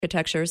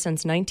architecture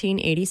since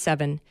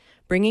 1987,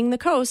 bringing the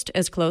coast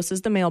as close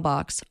as the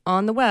mailbox.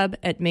 On the web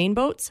at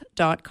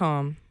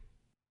mainboats.com.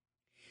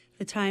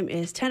 The time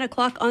is 10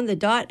 o'clock on the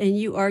dot, and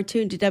you are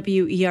tuned to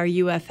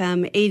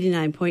WERU-FM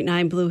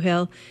 89.9 Blue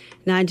Hill,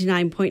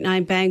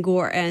 99.9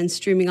 Bangor, and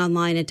streaming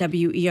online at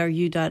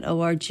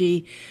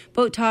weru.org.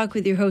 Boat Talk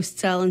with your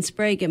hosts Alan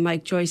Sprague and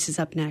Mike Joyce is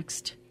up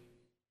next.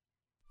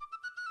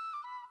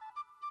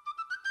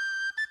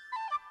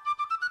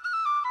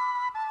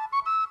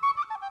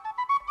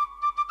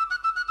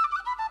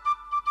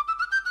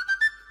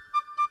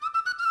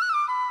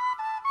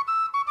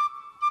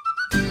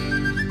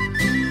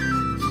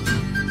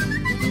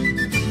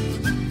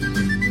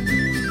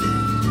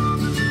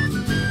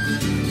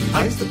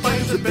 I's the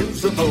buyer that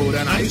builds the boat,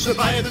 and I's the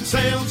buyer that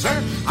sails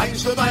her.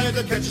 I's the buyer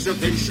that catches her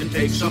fish and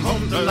takes them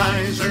home to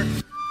Lizer.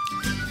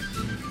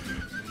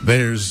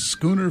 There's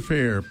Schooner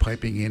Fair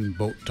piping in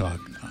Boat Talk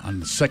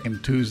on the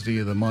second Tuesday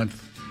of the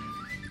month,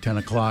 10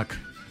 o'clock.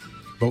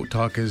 Boat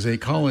Talk is a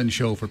call-in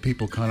show for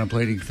people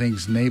contemplating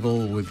things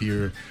naval with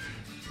your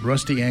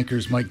rusty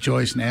anchors, Mike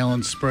Joyce and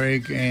Alan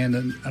Sprague,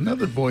 and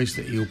another voice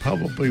that you'll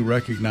probably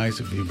recognize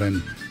if you've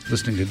been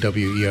listening to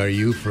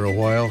WERU for a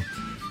while.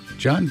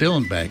 John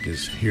Dillenbach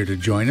is here to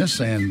join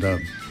us, and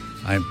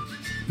I've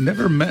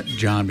never met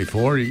John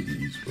before. A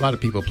lot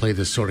of people play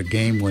this sort of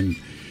game when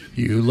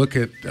you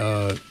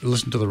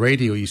listen to the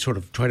radio, you sort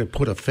of try to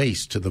put a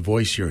face to the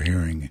voice you're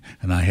hearing.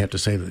 And I have to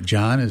say that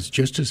John is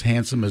just as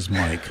handsome as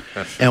Mike.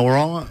 And we're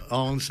all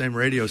on the same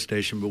radio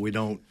station, but we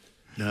don't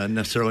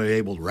necessarily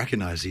able to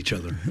recognize each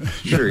other.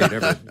 Sure, you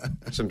never.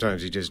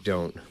 Sometimes you just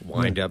don't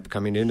wind up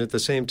coming in at the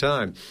same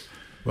time.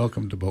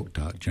 Welcome to Boat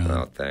Talk, John.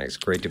 Well, thanks.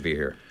 Great to be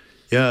here.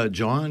 Yeah,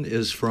 John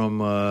is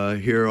from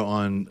here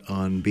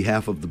on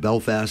behalf of the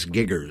Belfast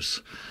Giggers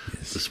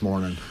this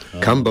morning.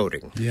 Come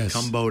boating. Yes.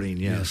 Come boating,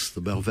 yes.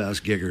 The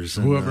Belfast Giggers.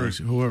 And,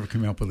 whoever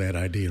came up with that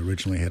idea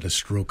originally had a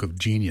stroke of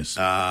genius.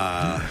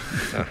 The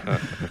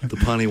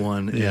punny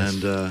one.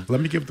 Yes. And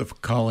let me give the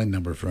call-in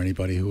number for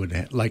anybody who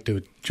would like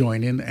to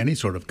join in any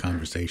sort of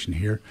conversation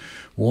here.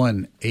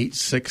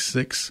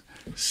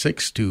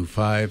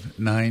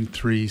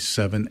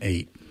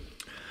 1-866-625-9378.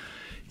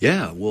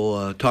 Yeah,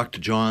 we'll talk to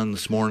John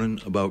this morning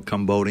about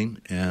come boating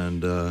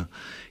and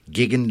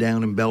gigging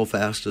down in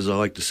Belfast, as I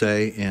like to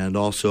say. And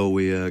also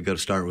we got to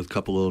start with a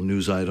couple little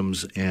news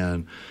items.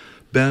 And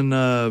been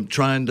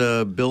trying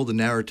to build a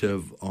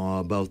narrative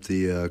about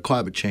the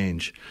climate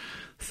change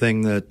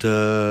thing that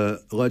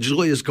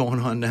allegedly is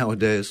going on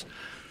nowadays.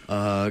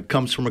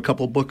 Comes from a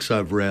couple books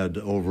I've read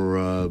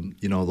over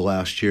the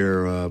last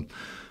year.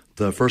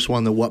 The first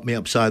one that whooped me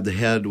upside the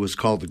head was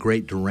called The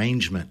Great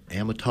Derangement,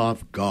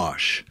 Amitov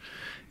Ghosh.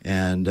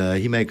 And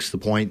he makes the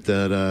point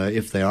that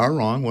if they are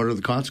wrong, what are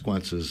the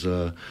consequences?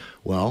 It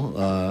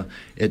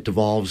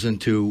devolves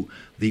into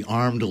the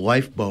armed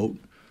lifeboat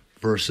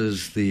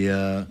versus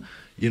the,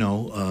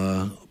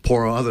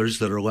 poor others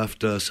that are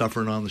left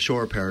suffering on the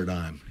shore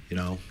paradigm,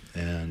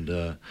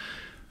 and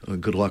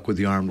good luck with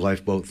the armed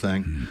lifeboat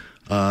thing. Mm-hmm.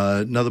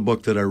 Another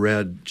book that I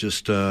read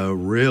just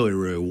really,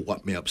 really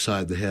whooped me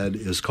upside the head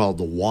is called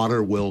The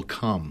Water Will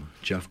Come,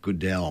 Jeff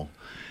Goodell.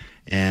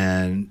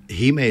 And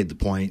he made the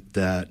point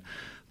that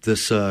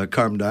this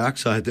carbon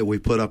dioxide that we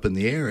put up in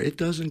the air, it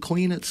doesn't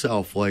clean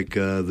itself like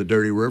the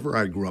dirty river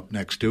I grew up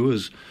next to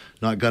has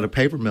not got a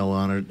paper mill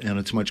on it, and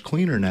it's much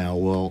cleaner now.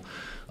 Well,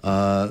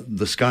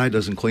 the sky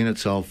doesn't clean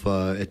itself.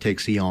 It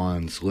takes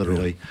eons,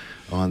 literally,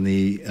 on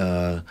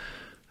the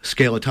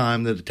scale of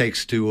time that it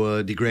takes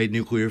to degrade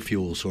nuclear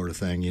fuel sort of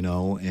thing,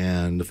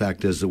 And the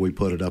fact is that we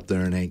put it up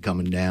there and it ain't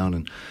coming down.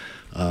 And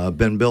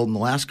been building the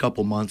last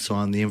couple months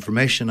on the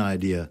information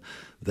idea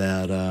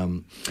that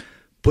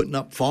putting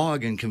up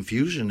fog and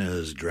confusion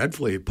is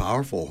dreadfully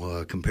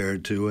powerful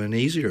compared to and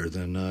easier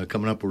than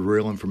coming up with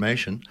real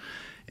information.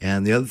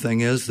 And the other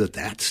thing is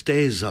that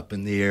stays up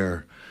in the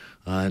air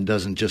and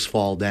doesn't just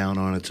fall down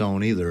on its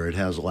own either. It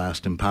has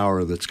lasting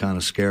power that's kind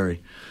of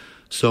scary.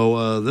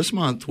 So this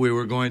month we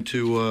were going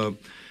to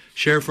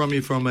share from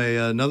you from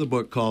another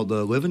book called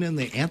Living in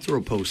the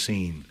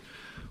Anthropocene,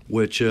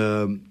 which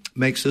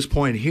makes this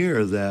point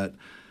here that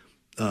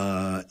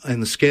in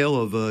the scale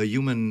of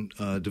human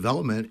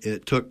development,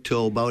 it took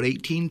till about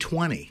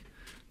 1820,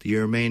 the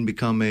year Maine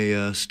become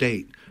a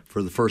state,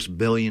 for the first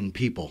billion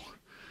people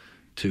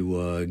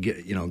to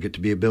get to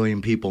be a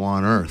billion people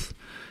on Earth.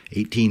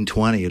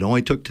 1820. It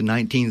only took to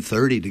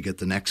 1930 to get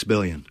the next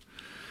billion.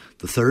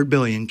 The third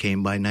billion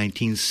came by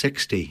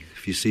 1960.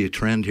 If you see a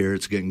trend here,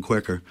 it's getting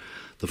quicker.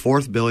 The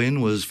fourth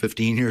billion was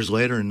 15 years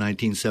later in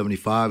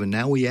 1975, and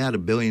now we add a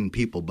billion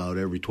people about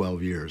every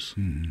 12 years.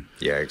 Mm-hmm.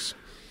 Yikes.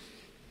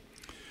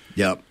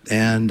 Yep.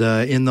 And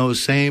in those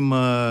same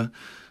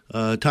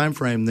time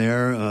frame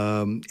there,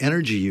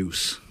 energy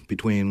use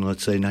between,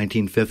 let's say,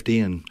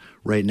 1950 and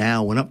right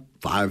now went up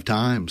 5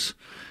 times.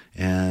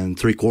 And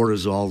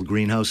 3/4 of all the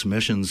greenhouse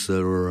emissions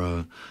that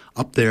were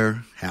up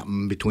there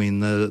happened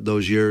between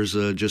those years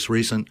just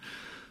recent.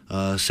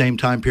 Same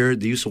time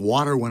period, the use of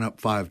water went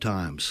up 5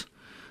 times.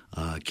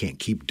 Can't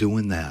keep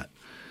doing that.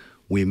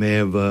 We may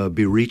have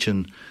be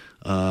reaching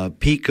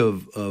peak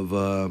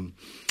of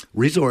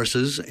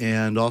resources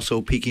and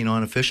also peaking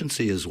on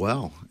efficiency as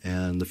well.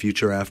 And the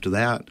future after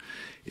that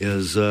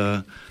is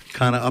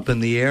kind of up in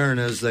the air. And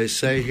as they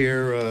say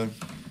here,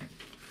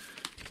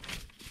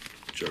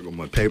 juggle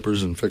my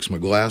papers and fix my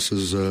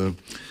glasses,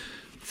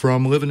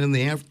 from living in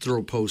the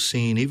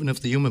Anthropocene, even if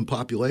the human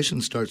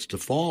population starts to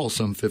fall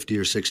some 50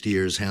 or 60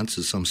 years hence,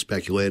 as some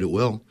speculate it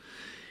will,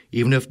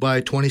 even if by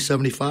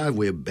 2075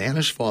 we have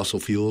banished fossil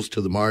fuels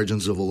to the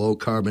margins of a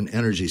low-carbon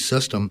energy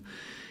system,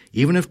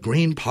 even if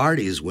green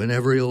parties win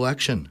every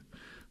election,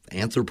 the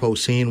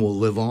Anthropocene will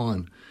live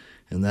on.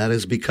 And that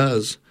is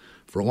because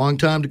for a long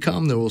time to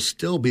come, there will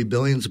still be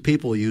billions of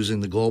people using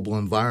the global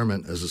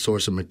environment as a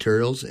source of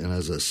materials and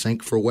as a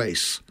sink for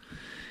waste.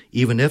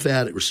 Even if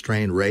at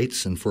restrained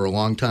rates, and for a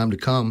long time to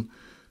come,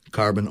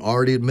 carbon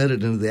already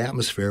emitted into the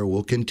atmosphere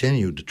will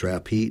continue to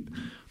trap heat,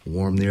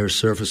 warm the Earth's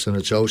surface and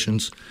its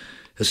oceans.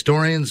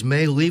 Historians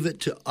may leave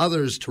it to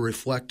others to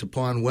reflect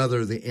upon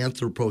whether the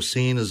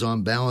Anthropocene is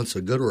on balance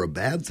a good or a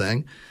bad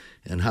thing,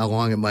 and how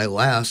long it might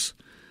last.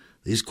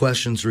 These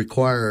questions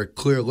require a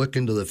clear look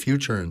into the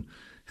future, and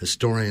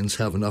historians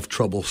have enough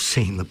trouble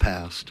seeing the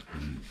past.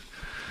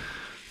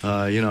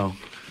 Good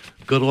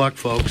luck,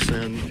 folks,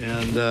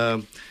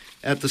 and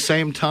at the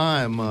same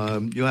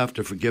time, you'll have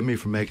to forgive me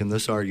for making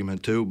this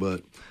argument too,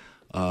 but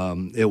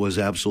it was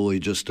absolutely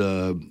just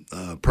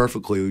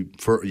perfectly,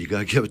 you got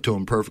to give it to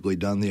him, perfectly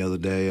done the other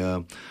day.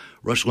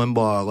 Rush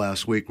Limbaugh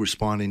last week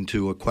responding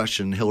to a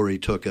question Hillary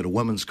took at a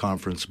women's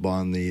conference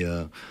on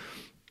the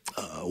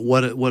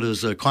what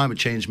does climate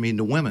change mean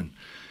to women?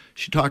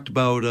 She talked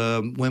about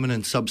women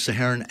in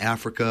sub-Saharan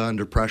Africa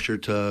under pressure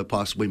to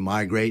possibly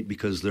migrate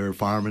because they're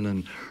farming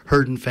and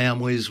herding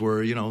families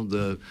where,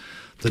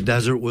 the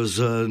desert was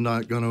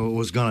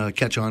gonna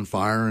catch on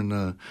fire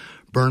and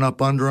burn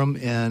up under him.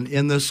 And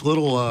in this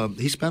little,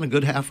 he spent a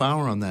good half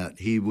hour on that.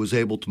 He was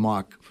able to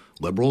mock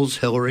liberals,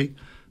 Hillary,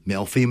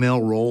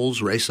 male-female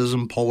roles,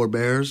 racism, polar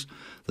bears,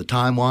 the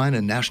timeline,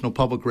 and National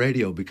Public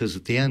Radio, because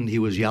at the end he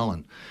was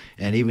yelling,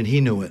 and even he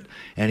knew it.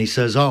 And he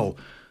says, I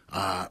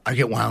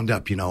get wound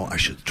up, I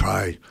should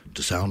try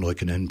to sound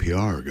like an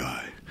NPR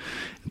guy.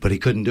 But he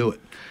couldn't do it.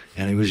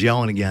 And he was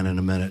yelling again in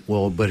a minute.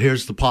 Well, but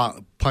here's the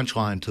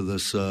punchline to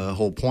this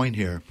whole point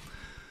here.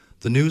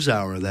 The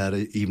NewsHour that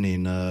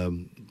evening,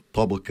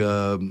 public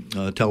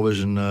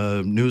television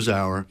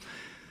NewsHour,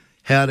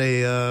 had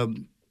a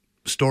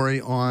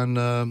story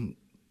on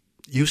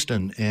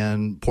Houston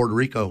and Puerto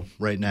Rico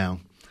right now.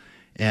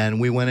 And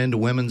we went into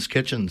women's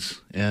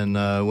kitchens and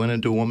went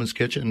into a woman's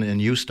kitchen in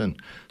Houston.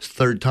 It's the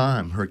third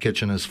time her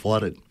kitchen is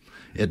flooded.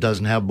 It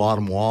doesn't have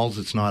bottom walls.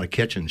 It's not a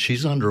kitchen.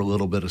 She's under a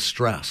little bit of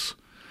stress.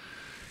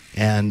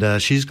 And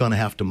she's going to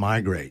have to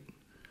migrate.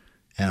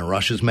 And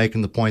Russia's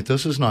making the point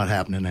this is not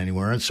happening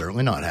anywhere, and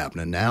certainly not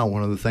happening now.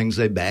 One of the things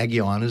they bag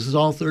you on is it's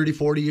all 30,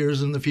 40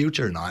 years in the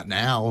future, not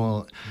now.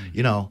 Well,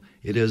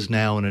 it is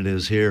now and it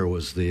is here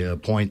was the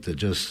point that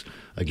just,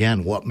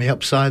 again, whooped me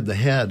upside the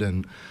head.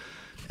 And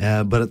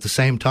but at the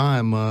same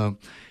time,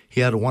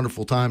 he had a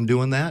wonderful time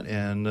doing that.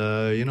 And,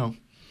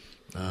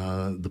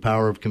 the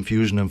power of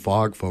confusion and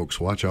fog,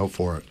 folks, watch out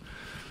for it.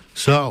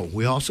 So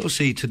we also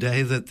see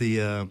today that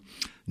the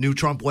new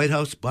Trump White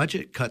House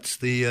budget cuts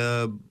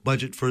the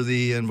budget for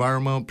the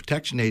Environmental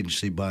Protection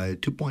Agency by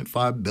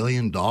 $2.5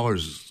 billion,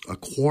 a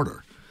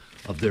quarter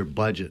of their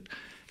budget,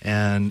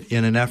 and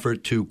in an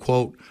effort to,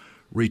 quote,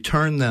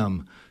 return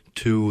them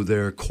to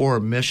their core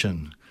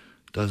mission.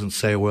 Doesn't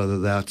say whether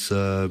that's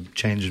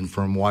changing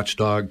from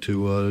watchdog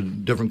to a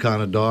different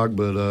kind of dog,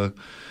 but,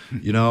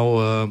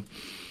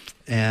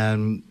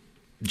 and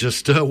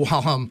just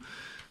while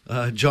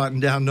I'm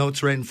jotting down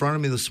notes right in front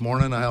of me this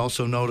morning, I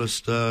also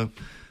noticed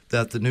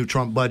that the new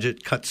Trump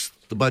budget cuts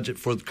the budget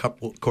for the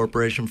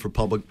Corporation for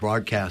Public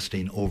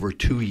Broadcasting over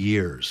 2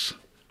 years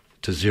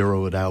to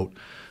zero it out,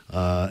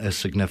 a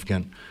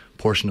significant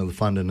portion of the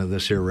funding of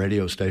this here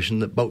radio station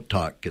that Boat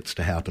Talk gets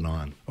to happen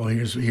on. Well,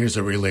 here's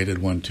a related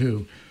one,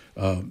 too.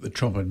 The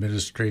Trump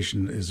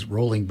administration is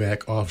rolling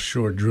back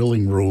offshore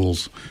drilling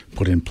rules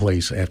put in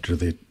place after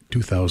the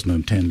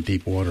 2010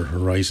 Deepwater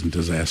Horizon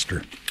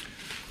disaster.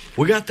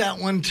 We got that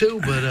one,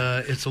 too, but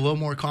it's a little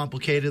more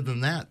complicated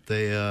than that.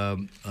 They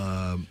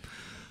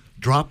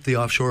dropped the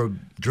offshore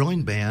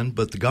drilling ban,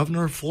 but the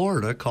governor of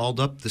Florida called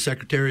up the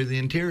Secretary of the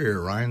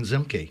Interior, Ryan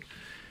Zimke,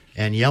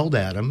 and yelled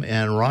at him.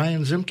 And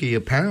Ryan Zimke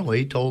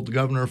apparently told the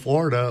governor of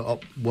Florida,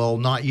 well,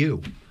 not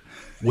you,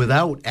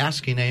 without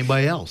asking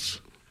anybody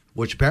else,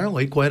 which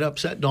apparently quite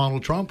upset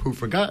Donald Trump, who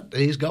forgot that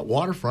he's got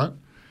waterfront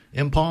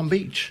in Palm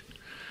Beach.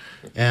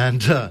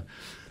 And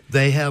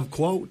they have,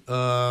 quote,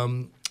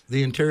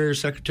 the Interior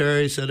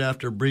Secretary said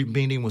after a brief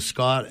meeting with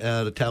Scott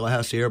at a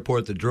Tallahassee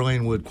airport that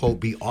drilling would,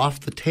 quote, be off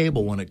the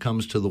table when it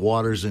comes to the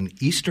waters in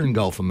eastern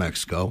Gulf of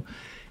Mexico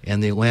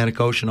and the Atlantic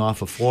Ocean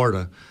off of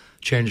Florida.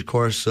 Change of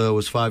course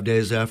was 5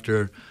 days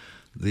after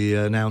the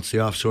announced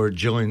the offshore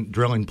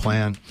drilling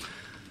plan.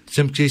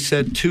 Zimke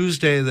said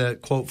Tuesday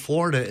that, quote,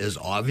 Florida is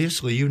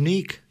obviously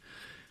unique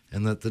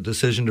and that the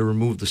decision to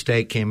remove the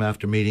state came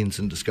after meetings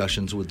and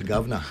discussions with the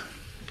governor.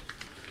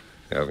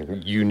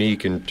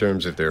 unique in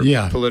terms of their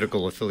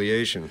political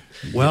affiliation.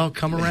 Well,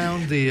 come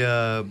around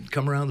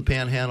the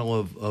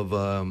panhandle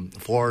of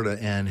Florida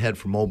and head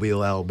for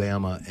Mobile,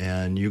 Alabama,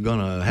 and you're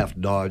gonna have to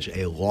dodge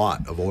a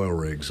lot of oil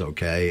rigs.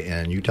 Okay,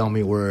 and you tell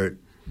me where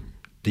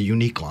the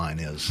unique line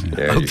is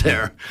out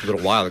there. A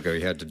little while ago,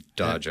 you had to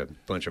dodge a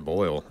bunch of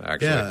oil,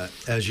 actually. Yeah,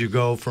 as you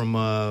go from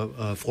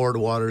Florida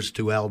waters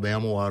to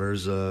Alabama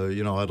waters,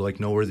 I'd like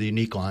to know where the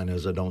unique line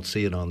is. I don't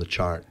see it on the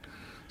chart.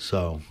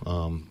 So,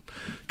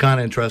 kind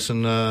of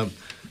interesting.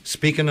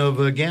 Speaking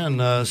of,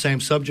 again, same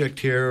subject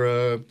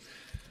here,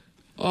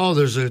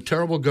 there's a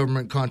terrible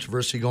government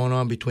controversy going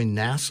on between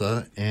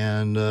NASA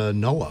and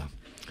NOAA.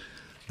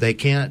 They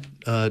can't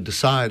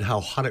decide how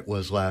hot it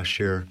was last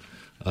year.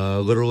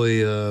 Literally,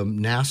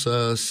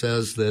 NASA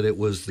says that it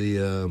was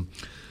the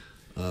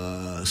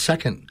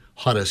second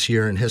hottest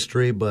year in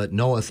history, but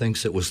NOAA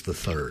thinks it was the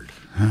third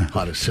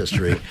hottest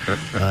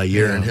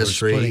year in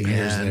history.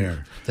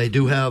 And they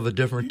do have a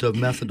different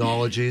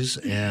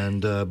methodologies,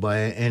 and by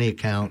any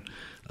account,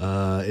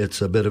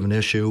 it's a bit of an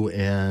issue.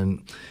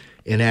 And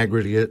in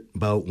aggregate,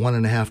 about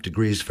 1.5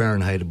 degrees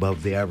Fahrenheit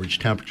above the average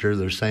temperature.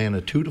 They're saying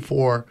a 2 to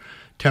 4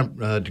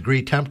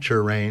 degree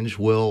temperature range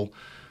will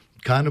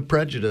kind of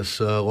prejudice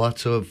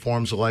lots of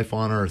forms of life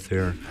on Earth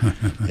here.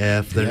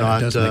 If they're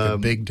not, it does make a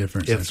big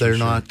difference. If they're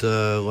not,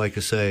 like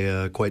I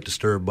say, quite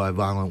disturbed by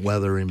violent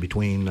weather in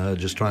between,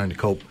 just trying to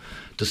cope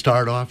to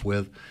start off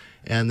with.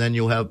 And then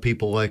you'll have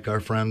people like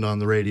our friend on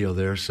the radio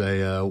there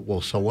say,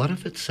 well, so what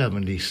if it's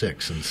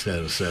 76 instead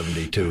of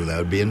 72? That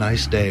would be a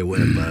nice day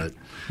with, but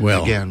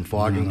again,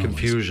 fog and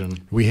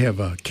confusion. We have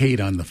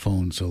Kate on the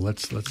phone, so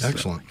let's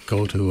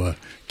go to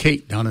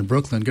Kate down in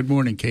Brooklyn. Good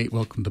morning, Kate.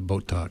 Welcome to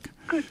Boat Talk.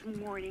 Good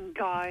morning,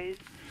 guys.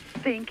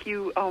 Thank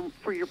you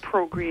for your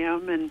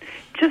program, and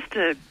just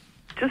a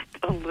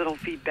little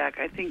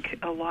feedback. I think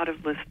a lot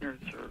of listeners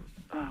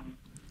are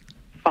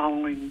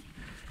following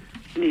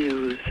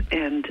news,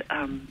 and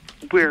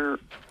where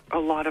a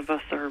lot of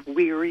us are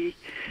weary,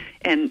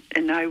 and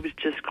I was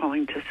just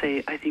calling to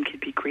say I think it'd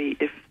be great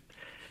if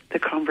the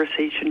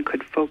conversation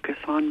could focus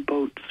on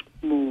boats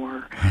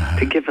more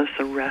to give us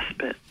a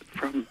respite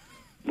from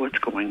what's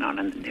going on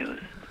in the news.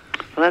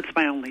 So that's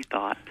my only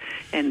thought.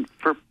 And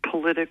for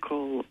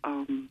political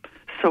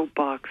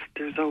soapbox,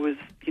 there's always,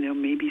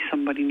 maybe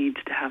somebody needs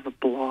to have a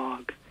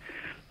blog.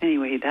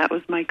 Anyway, that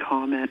was my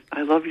comment.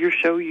 I love your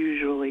show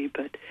usually,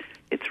 but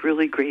it's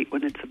really great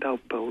when it's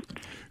about boats.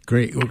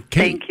 Great. Well,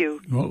 Kate, thank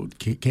you. Well,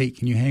 Kate,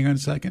 can you hang on a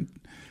second?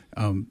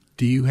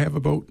 Do you have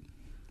a boat?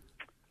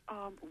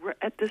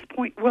 At this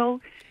point,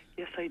 well,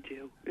 yes, I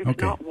do.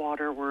 It's not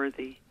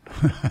water-worthy,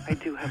 but I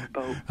do have a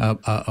boat.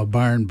 A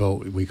barn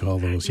boat, we call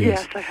those,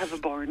 yes. Yes, I have a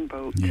barn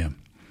boat. Yeah.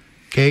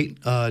 Kate,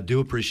 do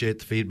appreciate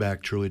the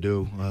feedback, truly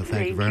do.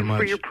 Thank you very much.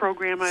 For your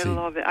program. I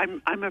love it.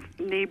 I'm a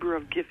neighbor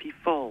of Giffy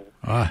Full,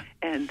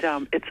 and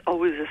it's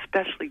always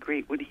especially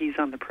great when he's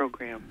on the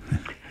program.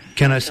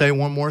 Can I say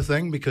one more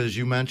thing? Because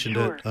you mentioned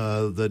it,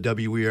 the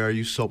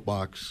WERU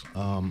Soapbox.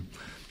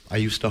 I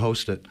used to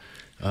host it.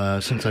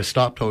 Since I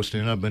stopped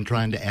hosting it, I've been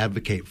trying to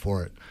advocate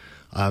for it.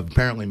 I've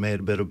apparently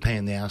made a bit of a pain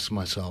in the ass of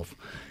myself.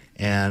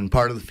 And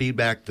part of the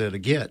feedback that I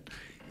get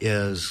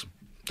is,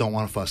 don't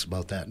want to fuss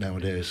about that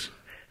nowadays.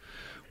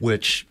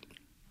 Which,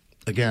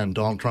 again,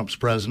 Donald Trump's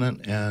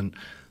president, and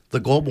the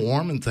global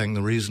warming thing,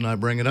 the reason I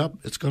bring it up,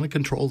 it's going to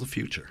control the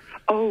future.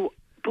 Oh,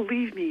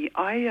 believe me,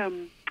 I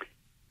am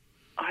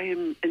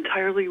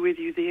entirely with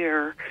you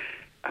there.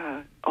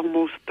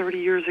 Almost 30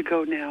 years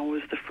ago now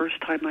was the first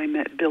time I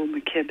met Bill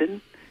McKibben.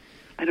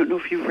 I don't know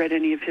if you've read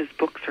any of his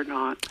books or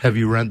not. Have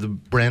you read the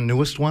brand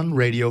newest one,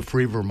 Radio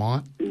Free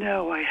Vermont?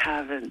 No, I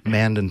haven't.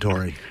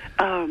 Mandatory.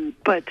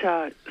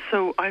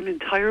 So I'm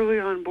entirely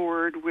on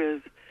board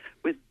with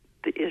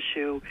the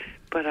issue,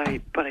 but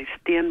I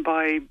stand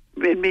by,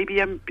 and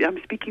maybe I'm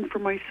speaking for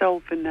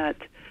myself in that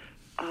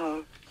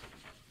a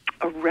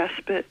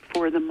respite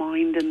for the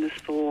mind and the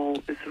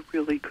soul is a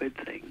really good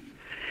thing.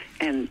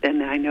 And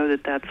I know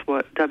that's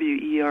what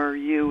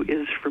WERU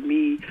is for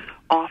me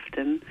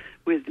often,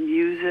 with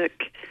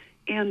music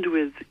and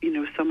with,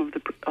 some of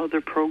the other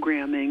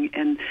programming.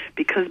 And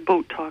because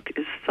Boat Talk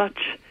is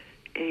such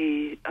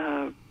a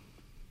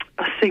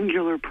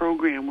singular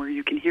program where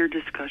you can hear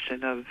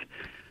discussion of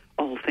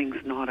all things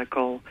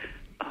nautical,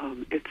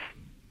 it's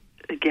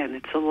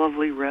a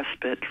lovely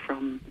respite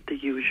from the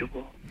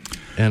usual.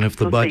 And if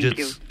the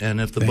budget's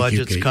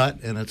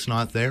cut and it's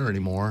not there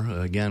anymore,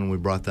 again, we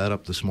brought that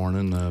up this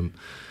morning.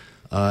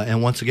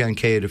 And once again,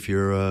 Kate, if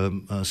you're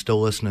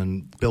still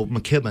listening, Bill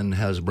McKibben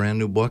has a brand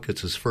new book.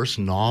 It's his first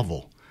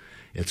novel.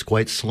 It's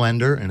quite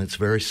slender and it's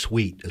very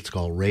sweet. It's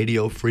called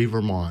Radio Free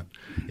Vermont.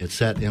 It's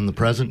set in the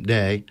present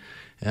day,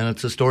 and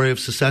it's a story of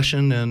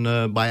secession and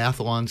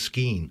biathlon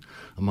skiing,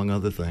 among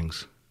other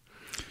things.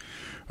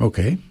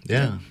 Okay.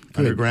 Yeah.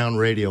 Good. Underground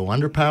radio.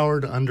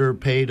 Underpowered,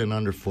 underpaid, and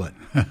underfoot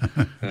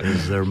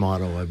is their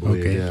motto, I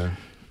believe. Okay. Yeah.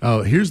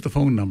 Here's the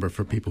phone number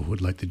for people who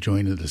would like to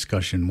join the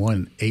discussion,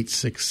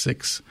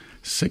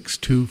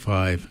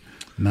 1-866-625-9914.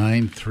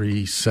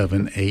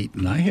 9378.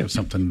 And I have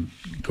something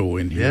go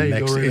in here Yeah, you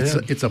next. go right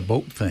ahead. It's a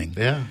boat thing.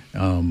 Yeah.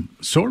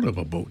 Sort of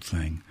a boat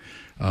thing.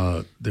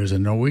 There's a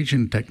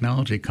Norwegian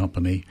technology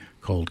company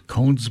called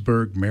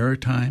Kongsberg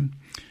Maritime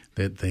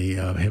that they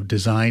have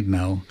designed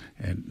now,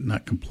 and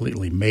not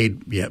completely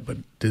made yet, but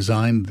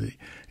designed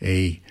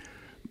a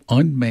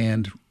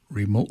unmanned,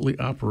 remotely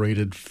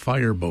operated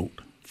fireboat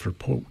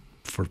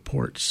for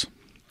ports.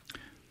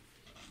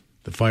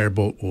 The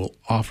fireboat will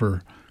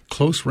offer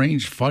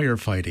close-range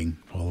firefighting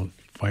while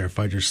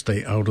firefighters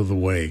stay out of the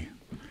way.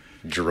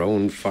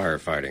 Drone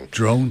firefighting.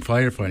 Drone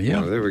firefighting,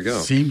 yeah. Oh, there we go.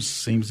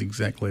 Seems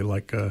exactly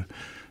like a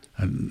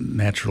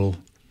natural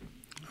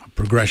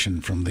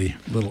progression from the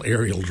little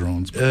aerial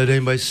drones. Did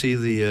anybody see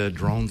the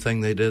drone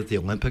thing they did at the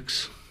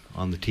Olympics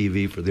on the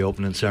TV for the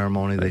opening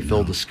ceremony? They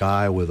filled the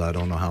sky with I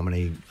don't know how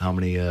many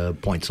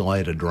points of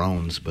light of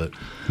drones. But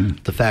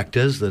the fact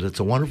is that it's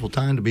a wonderful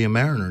time to be a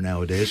mariner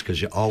nowadays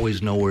because you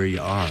always know where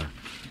you are,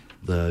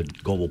 the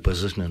global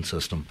positioning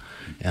system,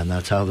 and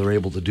that's how they're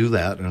able to do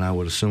that. And I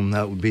would assume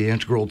that would be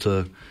integral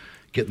to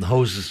getting the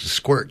hoses to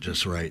squirt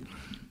just right.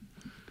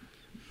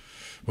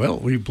 Well,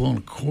 we've blown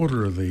a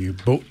quarter of the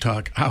Boat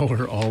Talk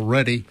hour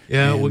already.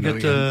 Yeah, and we'll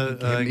get to,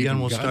 haven't again, even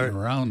we'll gotten start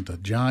around to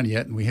John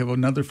yet, and we have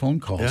another phone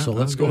call. Yeah, so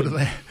let's good. go to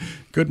that.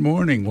 Good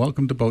morning.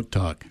 Welcome to Boat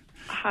Talk.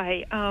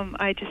 Hi.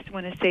 I just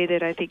want to say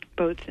that I think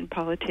boats and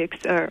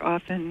politics are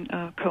often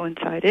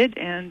coincided,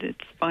 and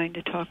it's fine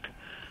to talk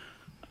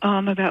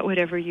about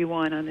whatever you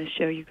want on this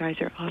show. You guys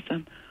are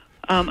awesome.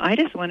 I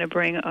just want to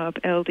bring up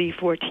LD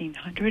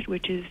 1400,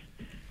 which is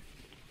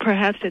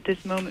perhaps at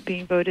this moment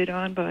being voted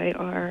on by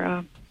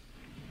our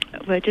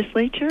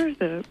legislature,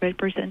 the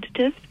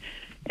representatives,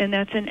 and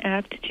that's an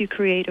act to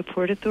create a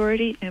port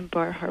authority in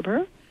Bar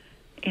Harbor.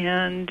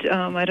 And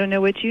I don't know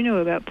what you know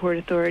about port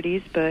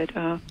authorities, but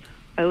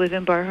I live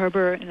in Bar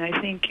Harbor, and I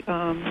think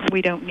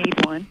we don't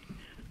need one.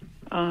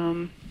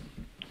 And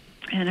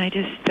I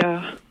just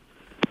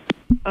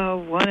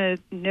want to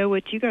know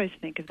what you guys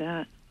think of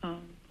that,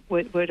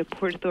 what a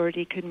port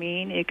authority could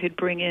mean. It could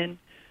bring in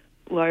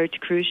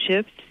large cruise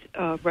ships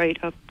right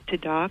up to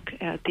dock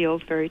at the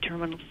old ferry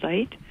terminal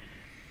site.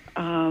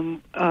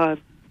 Bar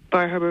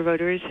Harbor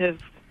voters have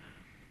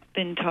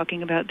been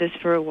talking about this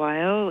for a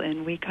while,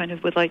 and we kind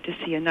of would like to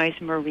see a nice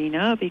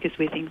marina because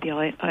we think the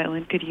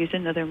island could use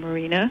another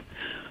marina.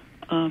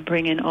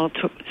 Bring in all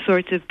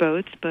sorts of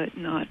boats, but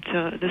not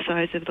the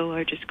size of the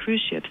largest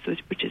cruise ships,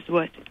 which is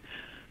what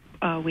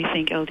we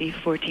think LD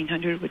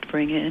 1400 would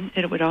bring in.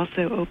 It would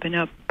also open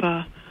up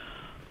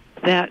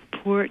that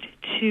port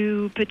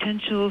to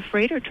potential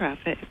freighter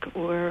traffic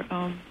or,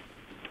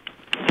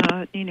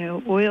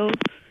 oil.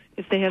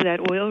 If they have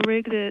that oil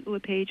rig that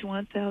LePage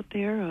wants out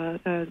there,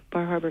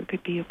 Bar Harbor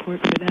could be a port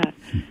for that.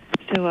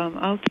 So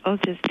I'll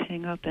just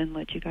hang up and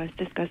let you guys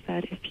discuss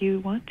that if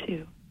you want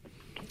to.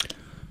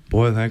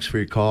 Boy, thanks for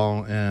your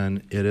call,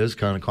 and it is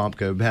kind of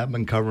complicated. We have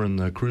been covering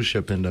the cruise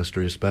ship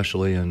industry,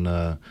 especially,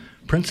 and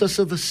Princess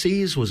of the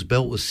Seas was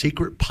built with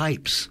secret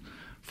pipes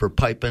for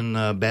piping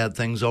bad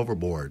things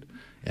overboard,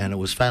 and it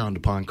was found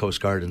upon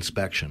Coast Guard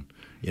inspection.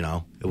 You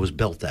know, it was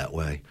built that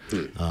way.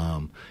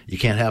 You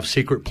can't have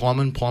secret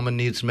plumbing. Plumbing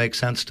needs to make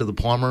sense to the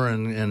plumber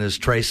and is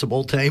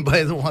traceable to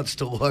anybody that wants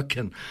to look.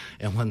 And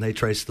when they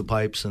traced the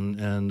pipes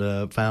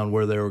and found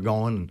where they were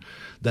going and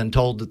then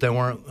told that they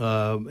weren't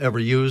ever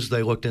used,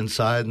 they looked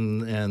inside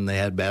and they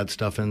had bad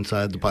stuff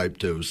inside the pipe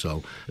too.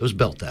 So it was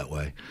built that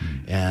way.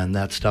 And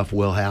that stuff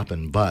will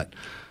happen. But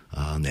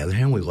on the other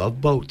hand, we love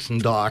boats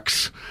and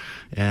docks.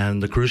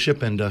 And the cruise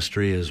ship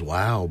industry is,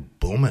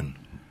 booming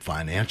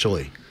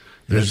financially.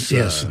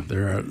 Yes,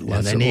 there are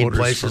lots of orders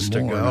places for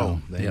to more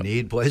go. now. They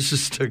need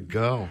places to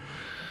go.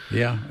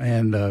 Yeah,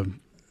 and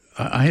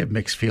I have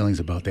mixed feelings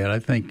about that. I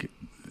think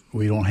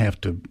we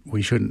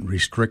shouldn't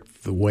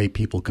restrict the way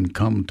people can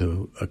come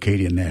to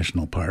Acadia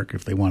National Park.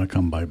 If they want to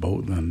come by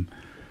boat, then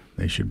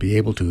they should be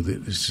able to.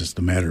 It's just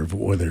a matter of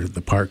whether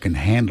the park can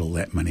handle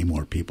that many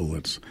more people.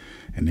 It's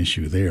an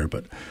issue there.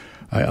 But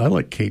I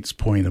like Kate's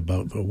point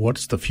about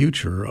what's the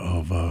future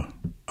of a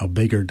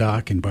bigger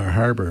dock in Bar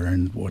Harbor,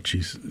 and what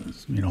she's,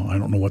 I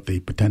don't know what the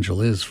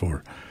potential is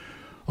for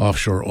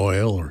offshore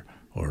oil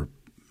or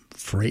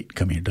freight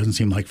coming. It doesn't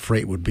seem like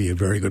freight would be a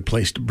very good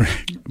place to bring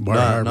Bar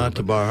Harbor. Not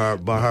to Bar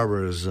Harbor. Bar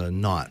Harbor is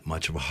not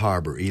much of a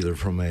harbor either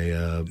from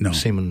a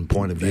seaman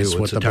point of view.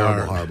 It's a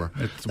terrible harbor.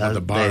 It's what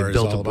the bar they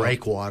built is all a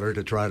breakwater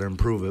to try to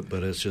improve it,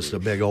 but it's just a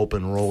big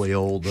open, rolly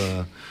old,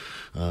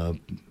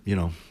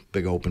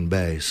 big open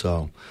bay.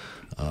 So,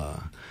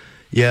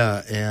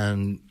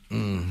 and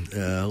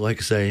like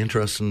I say,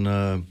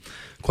 interesting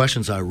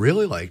questions. I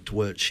really liked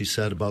what she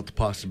said about the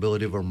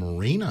possibility of a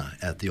marina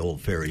at the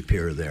old ferry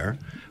pier there,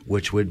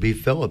 which would be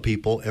full of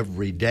people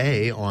every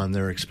day on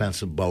their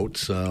expensive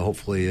boats.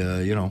 Hopefully,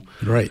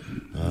 right,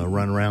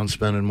 run around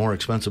spending more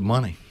expensive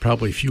money.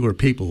 Probably fewer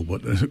people,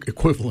 but an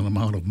equivalent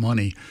amount of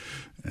money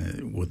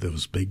with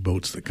those big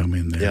boats that come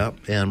in there. Yeah,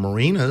 and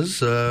marinas,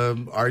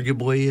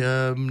 arguably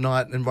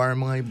not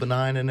environmentally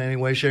benign in any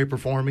way, shape, or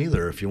form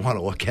either, if you want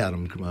to look at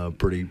them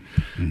pretty,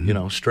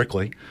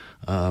 strictly.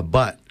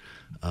 But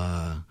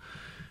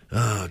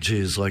Oh,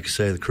 geez, like I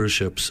say, the cruise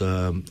ships,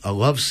 I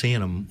love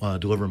seeing them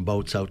delivering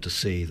boats out to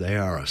sea. They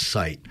are a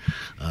sight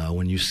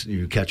when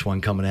you catch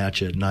one coming at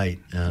you at night.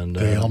 And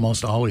They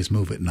almost always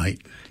move at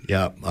night.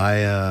 Yeah,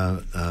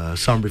 I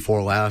summer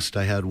before last,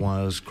 I had one.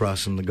 I was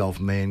crossing the Gulf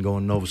of Maine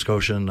going to Nova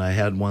Scotia, and I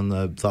had one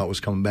that I thought was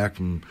coming back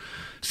from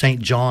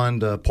St. John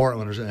to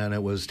Portland, and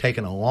it was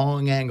taking a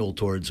long angle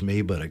towards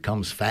me, but it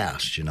comes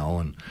fast,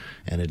 and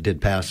it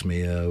did pass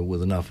me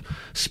with enough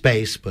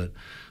space, but...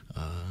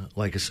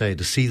 like I say,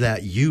 to see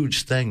that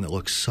huge thing that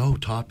looks so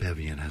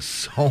top-heavy and has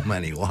so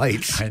many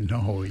lights. I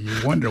know. You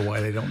wonder why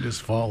they don't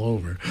just fall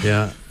over.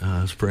 Yeah,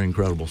 it's pretty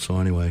incredible.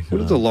 So anyway.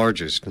 What are the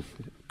largest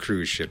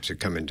cruise ships that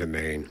come into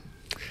Maine?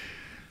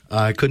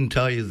 I couldn't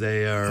tell you.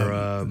 They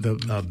are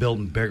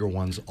building bigger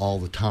ones all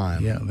the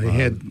time. Yeah, they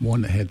had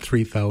one that had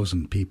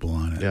 3,000 people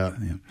on it. Yeah.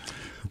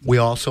 We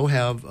also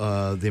have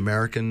the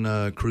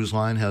American Cruise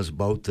Line has a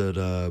boat that...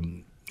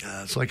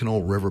 it's like an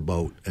old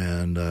riverboat,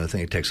 and I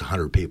think it takes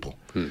 100 people.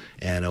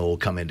 And it will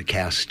come into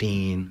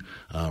Castine,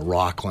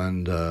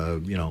 Rockland,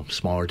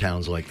 smaller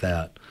towns like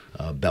that.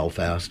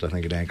 Belfast, I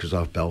think it anchors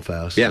off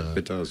Belfast. Yeah,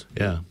 it does.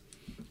 Yeah.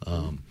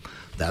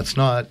 That's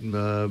not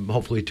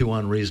hopefully too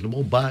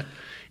unreasonable, but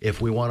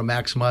if we want to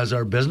maximize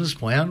our business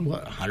plan,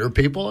 100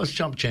 people, that's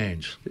chump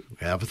change.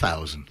 We have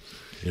 1,000,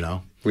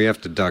 We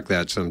have to duck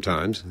that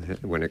sometimes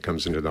when it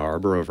comes into the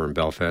harbor over in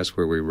Belfast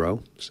where we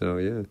row. So,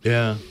 yeah.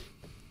 Yeah.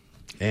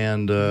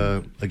 And,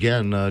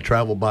 again,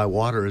 travel by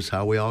water is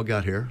how we all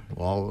got here,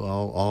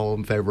 all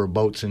in favor of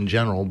boats in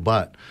general,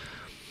 but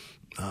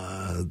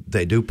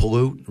they do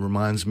pollute.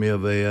 Reminds me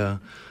of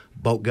a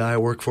boat guy I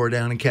work for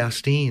down in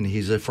Castine.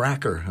 He's a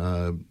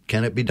fracker.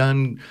 Can it be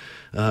done?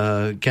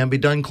 Can be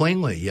done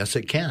cleanly? Yes,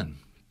 it can.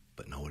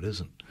 But no, it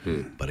isn't.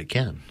 But it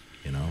can,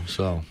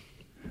 so.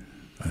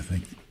 I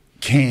think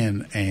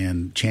can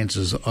and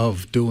chances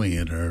of doing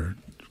it are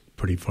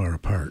pretty far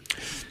apart.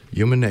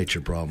 Human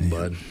nature problem,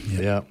 bud.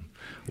 Yeah.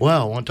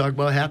 Well, want to talk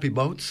about happy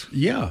boats?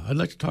 Yeah, I'd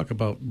like to talk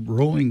about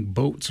rowing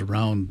boats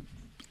around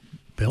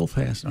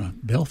Belfast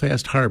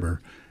Harbor,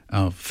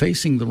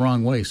 facing the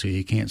wrong way so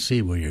you can't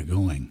see where you're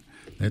going.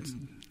 That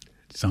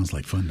sounds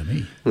like fun to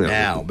me. Yeah.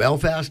 Now,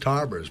 Belfast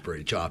Harbor is a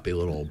pretty choppy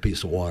little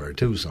piece of water,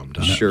 too,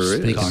 sometimes. Sure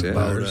is. Talk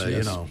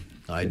about,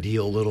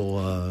 ideal little,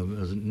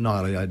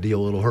 not an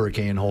ideal little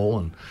hurricane hole.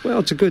 And well,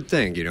 it's a good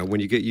thing, when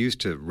you get used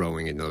to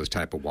rowing in those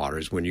type of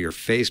waters, when you're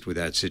faced with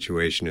that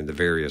situation in the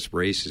various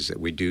races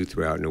that we do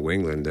throughout New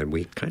England, then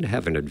we kind of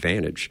have an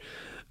advantage.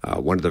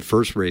 One of the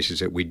first races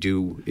that we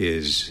do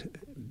is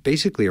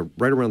basically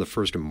right around the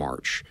 1st of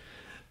March,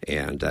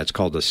 and that's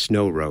called the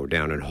Snow Row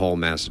down in Hull,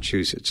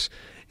 Massachusetts.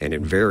 And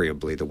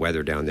invariably, the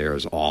weather down there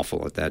is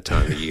awful at that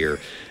time of year.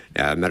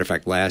 Matter of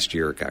fact, last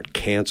year it got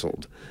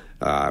canceled.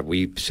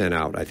 We sent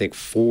out, I think,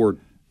 4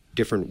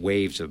 different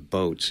waves of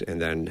boats,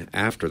 and then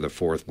after the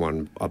 4th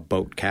one, a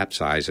boat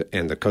capsized,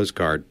 and the Coast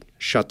Guard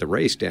shut the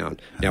race down.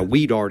 Now,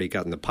 we'd already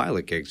gotten the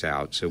pilot gigs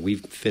out, so we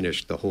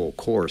finished the whole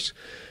course,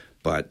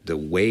 but the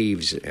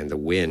waves and the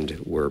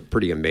wind were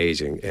pretty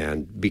amazing,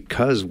 and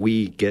because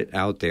we get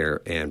out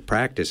there and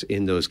practice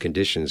in those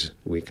conditions,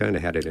 we kind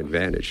of had an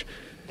advantage.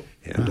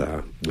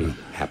 And we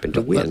happened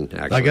to win,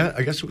 actually.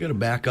 I guess we're going to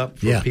back up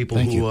for people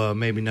who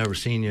maybe never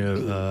seen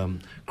you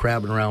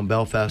crabbing around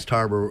Belfast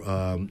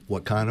Harbor.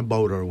 What kind of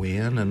boat are we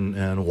in,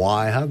 and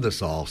why? How did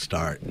this all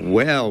start?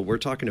 Well, we're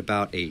talking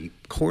about a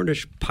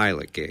Cornish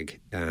pilot gig,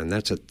 and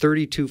that's a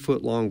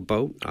 32-foot-long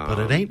boat. But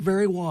it ain't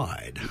very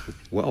wide.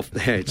 Well,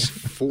 it's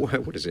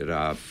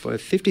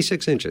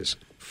 56 inches.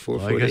 4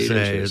 foot 8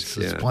 inches.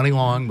 It's plenty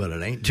long, but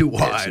it ain't too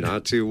wide. It's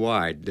not too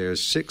wide.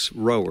 There's 6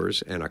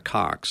 rowers and a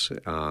cox.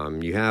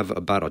 You have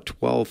about a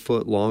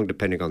 12-foot long,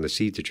 depending on the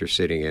seat that you're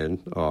sitting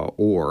in,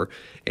 oar,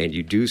 and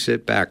you do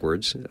sit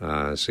backwards,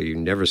 so you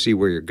never see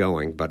where you're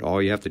going, but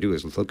all you have to do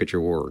is look at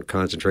your oar and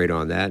concentrate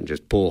on that and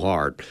just pull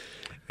hard.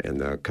 And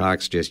the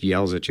cox just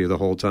yells at you the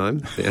whole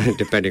time,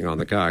 depending on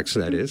the cox,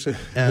 that is.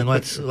 And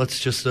let's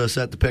just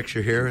set the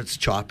picture here. It's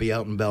choppy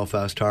out in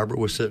Belfast Harbor.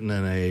 We're sitting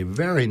in a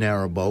very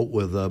narrow boat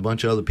with a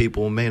bunch of other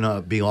people who may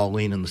not be all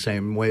leaning the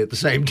same way at the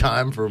same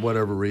time for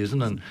whatever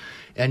reason.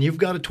 And you've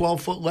got a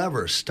 12-foot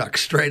lever stuck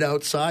straight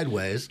out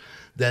sideways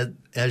that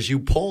as you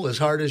pull as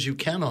hard as you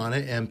can on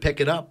it and pick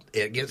it up,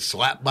 it gets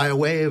slapped by a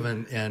wave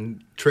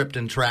and tripped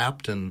and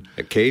trapped. And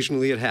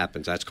occasionally it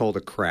happens. That's called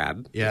a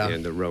crab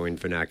in the rowing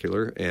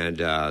vernacular.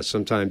 And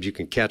sometimes you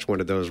can catch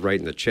one of those right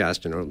in the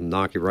chest and it'll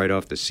knock you right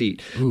off the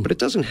seat. Ooh. But it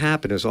doesn't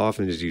happen as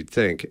often as you'd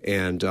think.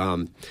 And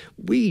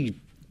we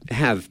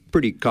have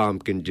pretty calm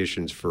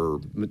conditions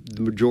for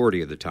the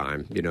majority of the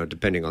time,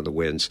 depending on the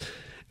winds.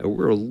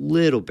 We're a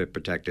little bit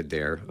protected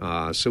there.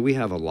 So we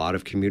have a lot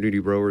of community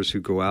rowers who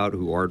go out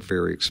who aren't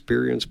very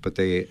experienced, but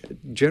they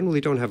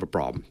generally don't have a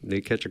problem. They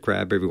catch a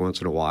crab every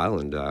once in a while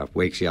and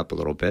wakes you up a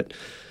little bit.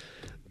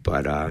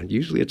 But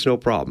usually it's no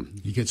problem.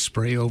 You get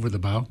spray over the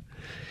bow?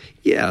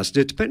 Yes,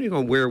 depending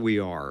on where we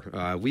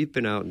are. We've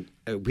been out.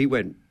 We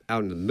went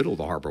out in the middle of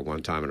the harbor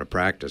one time in a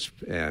practice,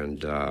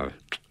 and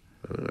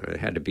it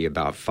had to be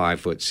about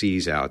 5-foot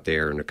seas out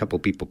there, and a couple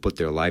people put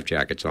their life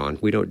jackets on.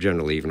 We don't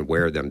generally even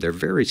wear them. They're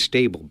very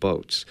stable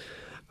boats,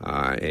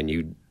 and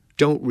you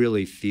don't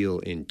really feel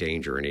in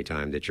danger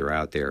anytime that you're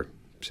out there.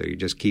 So you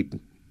just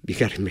you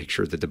got to make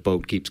sure that the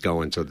boat keeps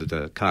going so that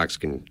the cocks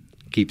can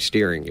keep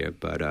steering you.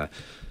 But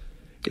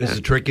is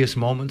the trickiest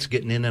moments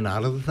getting in and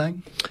out of the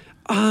thing?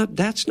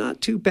 That's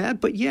not too bad,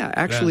 but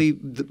actually,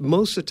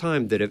 most of the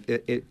time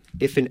that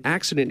if an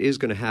accident is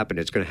going to happen,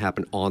 it's going to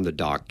happen on the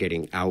dock,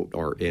 getting out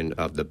or in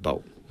of the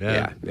boat.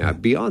 Yeah.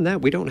 Beyond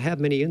that, we don't have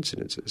many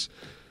incidences.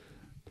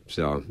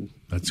 So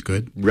that's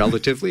good.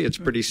 Relatively, it's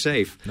pretty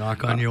safe.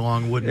 Knock on your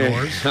long wooden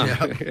oars.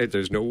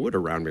 There's no wood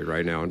around me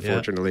right now,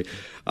 unfortunately.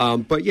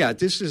 But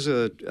this is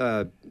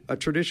a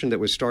tradition that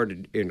was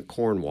started in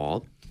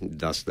Cornwall,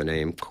 thus the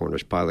name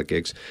Cornish Pilot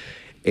Gigs,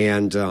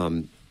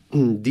 and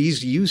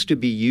these used to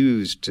be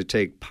used to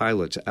take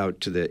pilots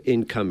out to the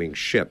incoming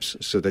ships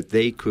so that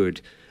they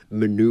could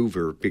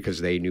maneuver,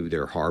 because they knew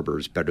their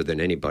harbors better than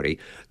anybody.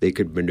 They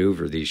could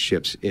maneuver these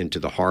ships into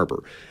the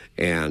harbor.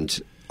 And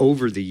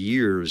over the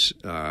years,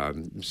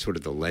 sort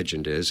of the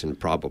legend is, and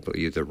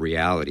probably the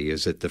reality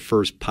is, that the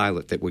first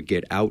pilot that would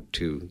get out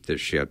to the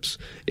ships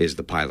is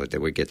the pilot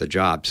that would get the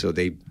job. So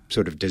they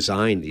sort of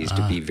designed these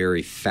to be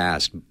very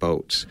fast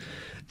boats.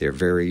 They're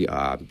very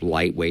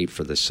lightweight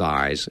for the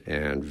size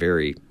and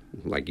very,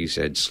 like you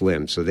said,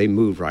 slim. So they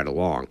move right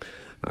along.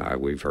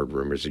 We've heard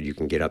rumors that you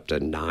can get up to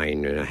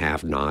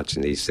 9.5 knots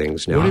in these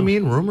things now. What do you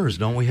mean rumors?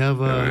 Don't we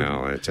have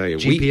I tell you,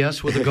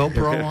 GPS with a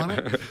GoPro on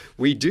it?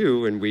 We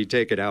do, and we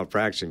take it out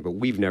practicing, but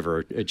we've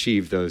never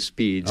achieved those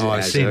speeds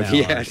as of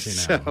yet.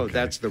 So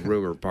that's the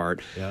rumor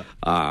part. Yeah.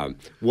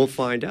 We'll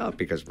find out,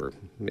 because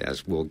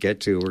as we'll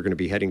get to, we're going to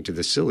be heading to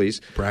the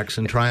Sillies.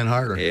 Practicing, trying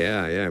harder.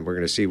 Yeah, and we're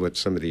going to see what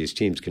some of these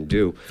teams can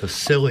do. The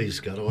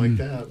Sillies, got to like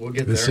that. We'll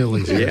get the there.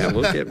 Sillies. Yeah,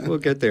 we'll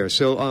get there.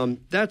 So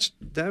that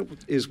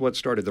is what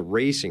started the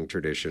racing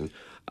tradition.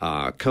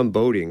 Come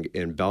Boating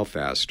in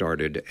Belfast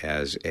started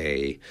as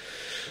it's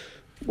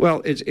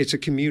a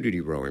community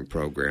rowing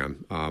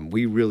program.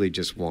 We really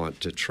just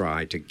want to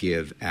try to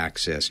give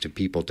access to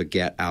people to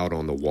get out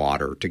on the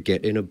water, to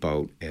get in a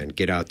boat and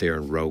get out there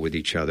and row with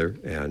each other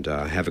and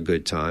have a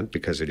good time,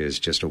 because it is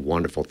just a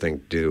wonderful thing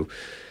to do.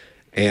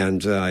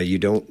 And you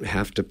don't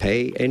have to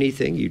pay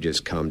anything. You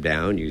just come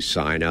down, you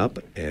sign up,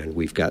 and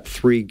we've got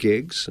 3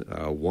 gigs.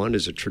 One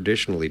is a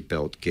traditionally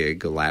built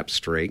gig, a lap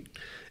straight,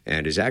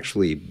 and is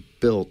actually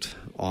built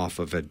off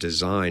of a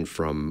design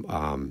from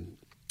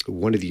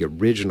one of the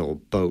original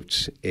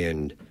boats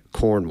in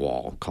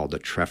Cornwall called the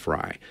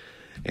Treffry.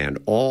 And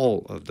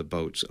all of the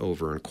boats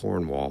over in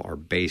Cornwall are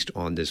based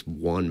on this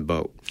one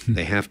boat.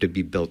 They have to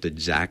be built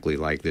exactly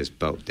like this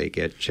boat. They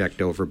get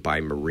checked over by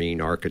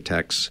marine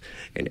architects,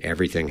 and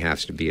everything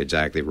has to be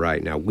exactly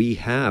right. Now, we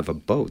have a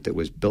boat that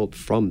was built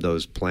from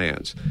those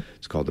plans.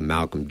 It's called the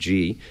Malcolm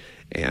G,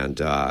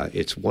 and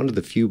it's one of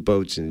the few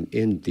boats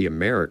in the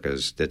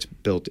Americas that's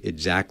built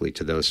exactly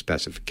to those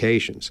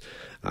specifications.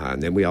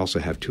 And then we also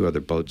have 2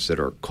 other boats that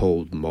are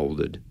cold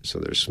molded, so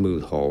they're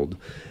smooth hulled,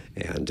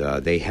 and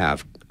they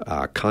have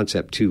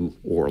Concept 2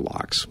 oar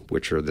locks,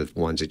 which are the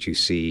ones that you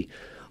see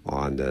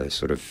on the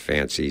sort of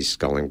fancy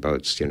sculling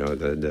boats,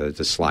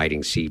 the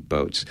sliding seat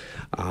boats.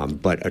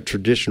 But a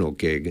traditional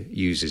gig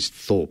uses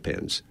thole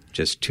pins,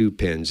 just 2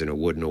 pins and a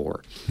wooden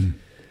oar.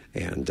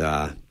 And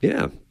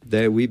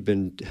we've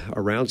been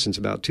around since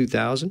about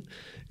 2000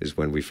 is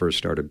when we first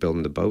started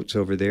building the boats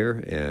over there.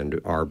 And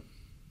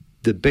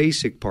the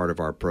basic part of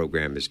our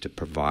program is to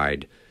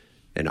provide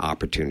an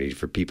opportunity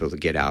for people to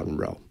get out and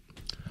row.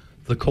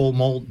 The cold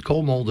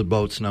molded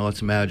boats. Now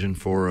let's imagine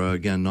for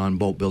again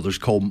non-boat builders,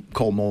 cold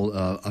mold.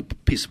 A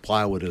piece of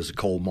plywood is a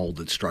cold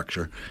molded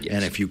structure,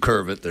 and if you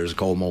curve it, there's a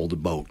cold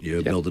molded boat.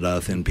 You build it out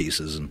of thin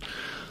pieces, and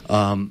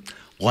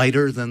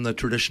lighter than the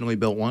traditionally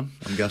built one,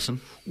 I'm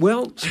guessing.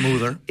 Well,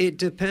 smoother. It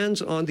depends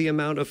on the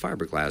amount of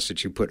fiberglass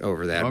that you put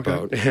over that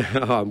boat.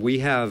 We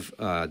have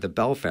the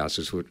Belfast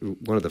is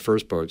one of the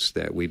first boats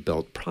that we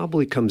built.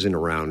 Probably comes in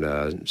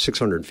around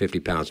 650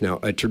 pounds. Now,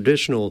 a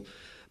traditional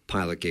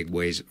pilot gig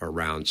weighs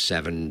around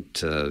 700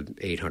 to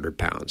 800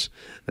 pounds.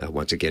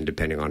 Once again,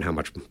 depending on how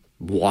much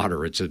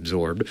water it's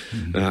absorbed.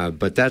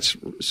 But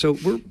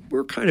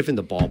we're kind of in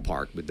the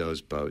ballpark with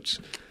those boats.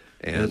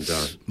 And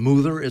it's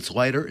smoother, it's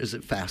lighter. Is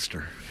it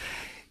faster?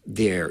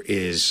 There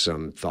is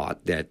some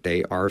thought that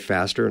they are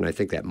faster, and I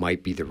think that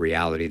might be the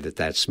reality,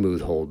 that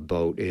smooth hulled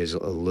boat is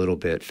a little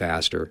bit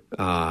faster.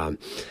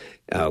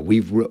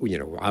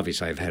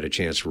 Obviously I've had a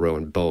chance to row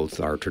in both,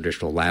 our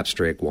traditional lap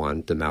strake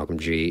one, the Malcolm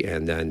G,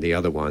 and then the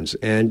other ones.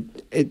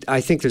 And I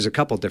think there's a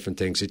couple different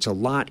things. It's a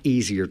lot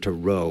easier to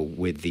row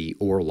with the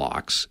oar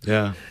locks.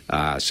 Yeah.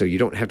 So you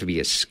don't have to be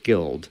as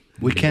skilled.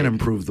 We can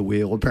improve the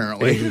wheel,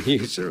 apparently.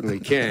 You certainly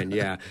can,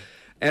 yeah.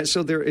 And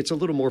so it's a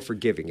little more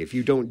forgiving. If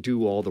you don't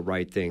do all the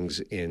right things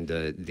in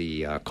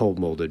the cold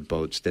molded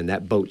boats, then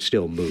that boat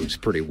still moves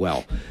pretty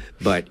well.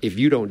 But if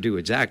you don't do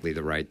exactly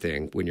the right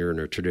thing when you're in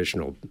a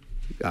traditional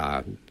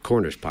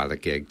Cornish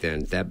pilot gig,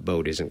 then that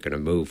boat isn't going to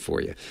move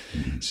for you.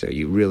 So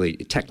you really,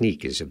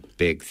 technique is a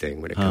big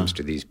thing when it comes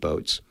to these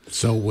boats.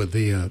 So with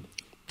the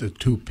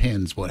 2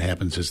 pins, what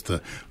happens is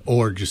the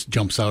oar just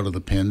jumps out of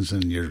the pins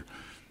and you're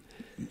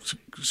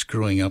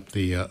screwing up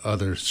the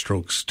other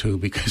strokes too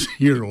because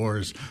your oar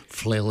is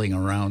flailing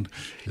around.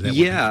 Is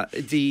that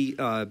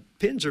the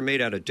pins are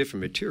made out of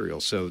different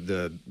materials. So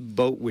the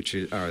boat, which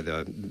is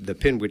the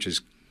pin which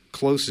is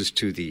closest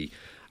to the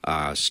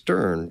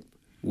stern,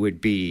 would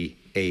be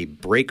a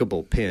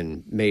breakable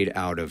pin made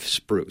out of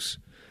spruce.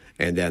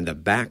 And then the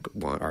back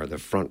one, or the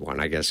front one,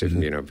 I guess, if,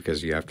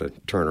 because you have to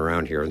turn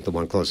around here, and the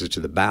one closest to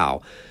the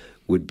bow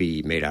would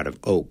be made out of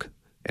oak.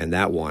 And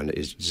that one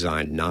is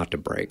designed not to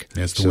break.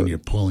 That's the one you're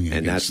pulling against.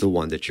 And that's the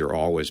one that you're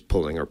always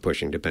pulling or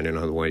pushing, depending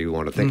on the way you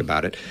want to think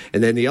about it.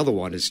 And then the other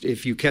one is,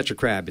 if you catch a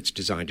crab, it's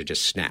designed to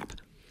just snap.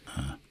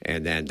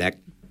 And then that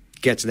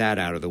gets that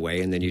out of the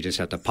way, and then you just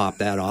have to pop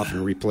that off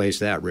and replace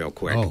that real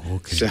quick. Oh,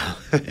 okay. So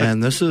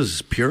and this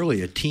is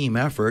purely a team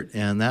effort,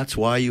 and that's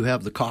why you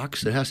have the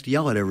Cox that has to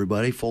yell at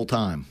everybody full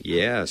time.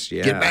 Yes,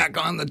 yeah. Get back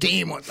on the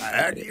team. What the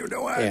heck are you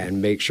doing?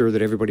 And make sure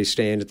that everybody's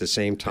staying at the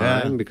same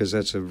time, because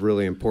that's a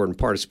really important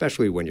part,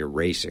 especially when you're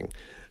racing.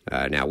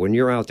 Now, when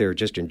you're out there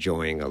just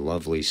enjoying a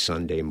lovely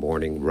Sunday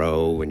morning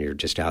row, when you're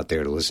just out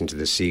there to listen to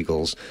the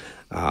seagulls,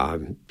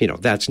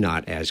 that's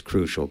not as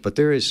crucial. But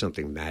there is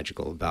something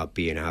magical about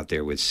being out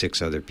there with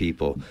 6 other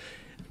people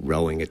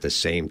rowing at the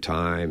same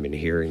time and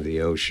hearing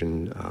the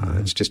ocean.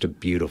 It's just a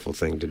beautiful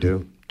thing to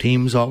do.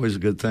 Team's always a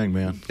good thing,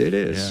 man. It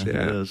is. Yeah. It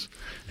is.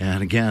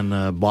 And again,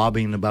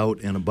 bobbing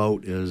about in a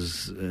boat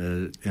is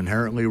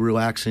inherently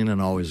relaxing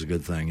and always a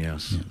good thing,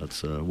 yes. Yeah.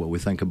 That's what we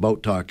think of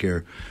Boat Talk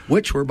here,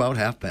 which we're about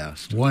half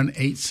past.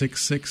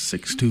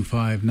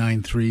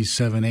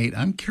 1-866-625-9378.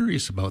 I'm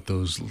curious about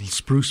those little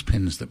spruce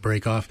pins that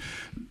break off.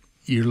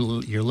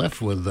 You're left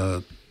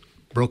with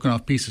broken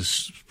off piece of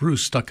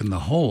spruce stuck in the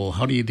hole.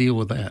 How do you deal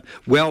with that?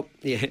 Well,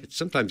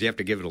 sometimes you have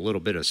to give it a little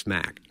bit of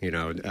smack.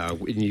 You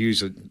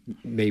use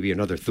maybe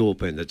another thule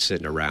pin that's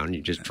sitting around.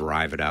 You just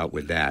drive it out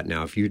with that.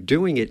 Now, if you're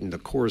doing it in the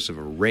course of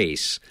a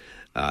race,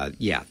 then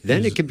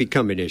it can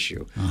become an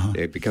issue.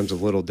 It becomes a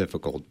little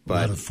difficult. But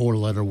a lot of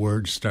 4-letter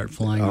words start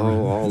flying around.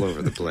 All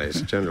over the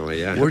place,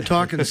 generally, yeah. We're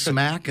talking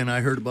smack, and I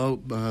heard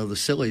about the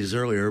sillies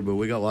earlier, but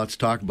we got lots to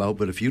talk about.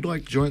 But if you'd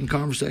like to join the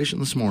conversation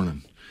this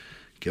morning,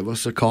 give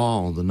us a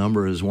call. The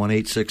number is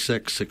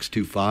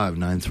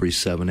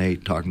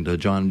 1-866-625-9378. Talking to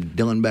John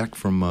Dillenbeck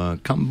from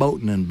Come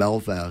Boatin' in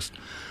Belfast.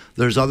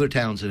 There's other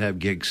towns that have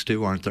gigs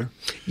too, aren't there?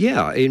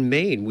 Yeah, in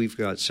Maine we've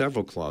got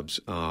several clubs.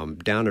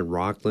 Down in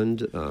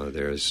Rockland,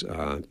 there's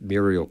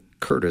Muriel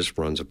Curtis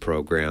runs a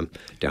program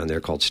down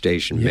there called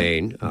Station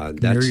Maine.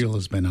 Muriel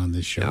has been on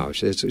this show. No,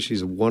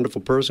 she's a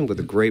wonderful person with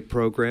a great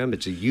program.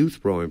 It's a youth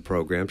rowing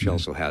program. She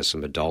also has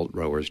some adult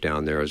rowers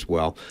down there as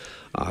well.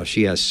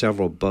 She has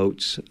several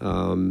boats,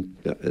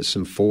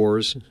 some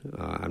fours.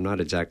 I'm not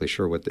exactly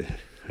sure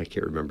I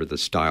can't remember the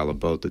style of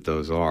boat that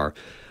those are.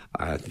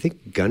 I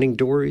think gunning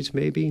dories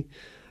maybe.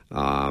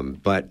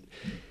 But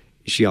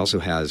she also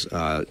has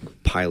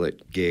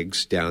pilot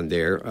gigs down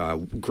there.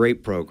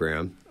 Great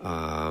program.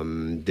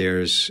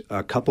 There's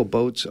a couple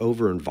boats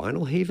over in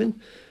Vinyl Haven,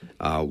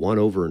 one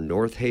over in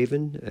North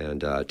Haven,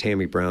 and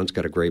Tammy Brown's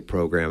got a great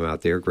program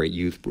out there, great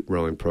youth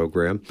rowing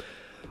program.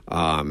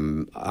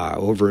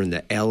 Over in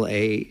the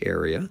L.A.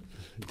 area.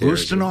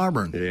 Lewiston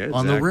Auburn,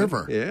 on the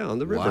river. Yeah, on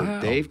the river. Wow.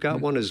 They've got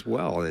one as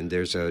well, and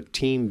there's a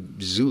Team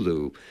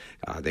Zulu.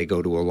 They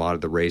go to a lot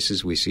of the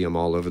races. We see them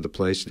all over the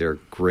place. They're a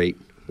great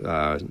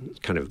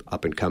kind of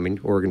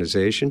up-and-coming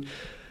organization.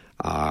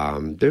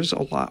 There's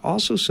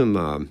also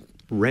some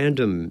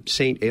random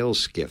St. Ale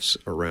skiffs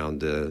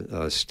around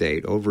the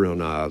state. Over on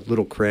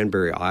Little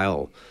Cranberry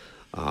Isle,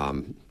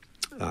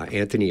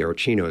 Anthony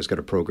Archino has got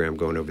a program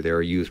going over there,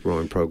 a youth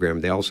rowing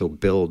program. They also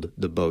build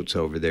the boats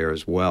over there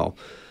as well.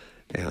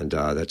 And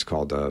that's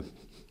called, I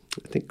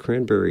think,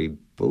 Cranberry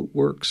Boat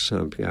Works.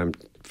 I'm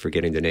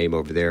forgetting the name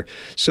over there.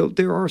 So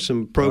there are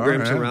some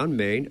programs around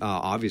Maine.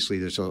 Obviously,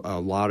 there's a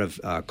lot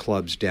of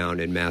clubs down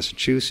in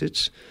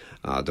Massachusetts.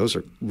 Those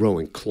are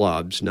rowing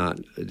clubs.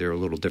 They're a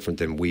little different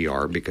than we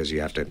are because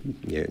you have to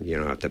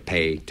have to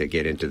pay to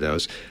get into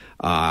those.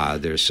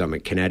 There's some in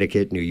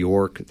Connecticut, New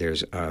York.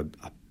 There's a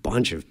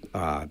bunch of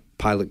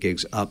pilot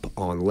gigs up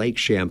on Lake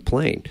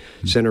Champlain,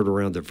 centered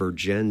around the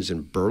Vergennes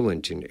and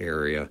Burlington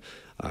area.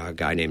 A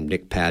guy named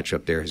Nick Patch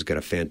up there has got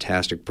a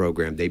fantastic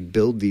program. They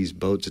build these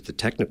boats at the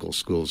technical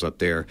schools up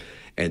there,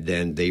 and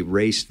then they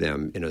race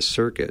them in a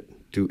circuit.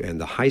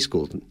 And the high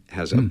school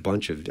has a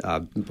bunch of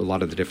a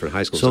lot of the different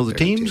high schools. So the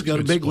team's got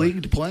a big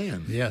league to play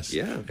in. Yes.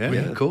 Yeah.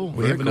 Cool.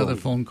 We have another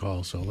phone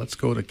call, so let's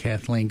go to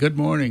Kathleen. Good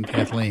morning,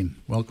 Kathleen.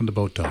 Welcome to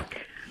Boat Talk.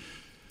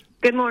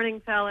 Good morning,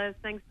 fellas.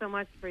 Thanks so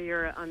much for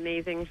your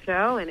amazing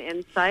show and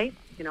insight.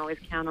 You can always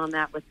count on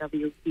that with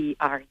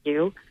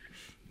WERU.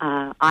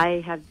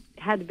 I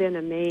had been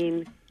a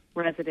Maine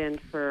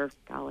resident for,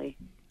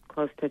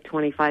 close to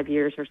 25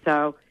 years or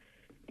so.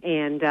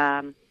 And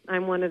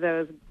I'm one of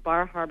those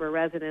Bar Harbor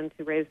residents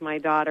who raised my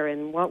daughter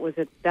in what was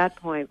at that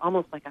point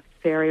almost like a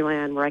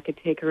fairyland where I could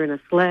take her in a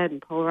sled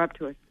and pull her up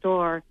to a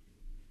store.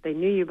 They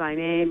knew you by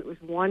name. It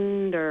was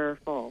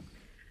wonderful.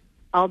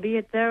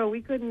 Albeit, though,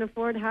 we couldn't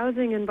afford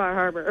housing in Bar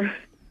Harbor.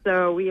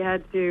 So we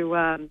had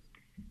to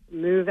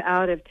move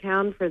out of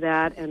town for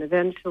that, and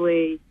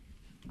eventually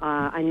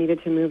I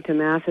needed to move to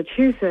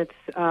Massachusetts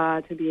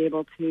to be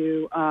able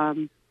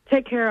to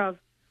take care of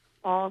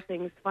all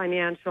things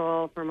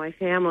financial for my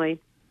family.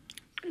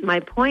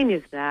 My point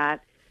is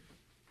that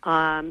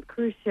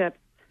cruise ships,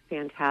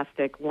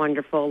 fantastic,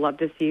 wonderful, love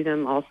to see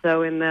them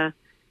also in the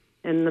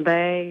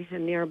bay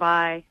and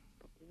nearby.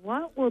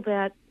 What will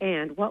that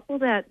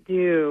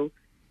do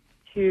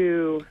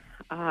to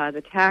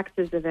the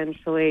taxes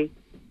eventually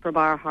for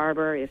Bar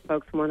Harbor? If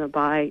folks want to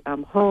buy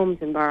homes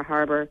in Bar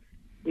Harbor,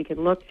 we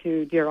can look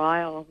to Deer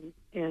Isle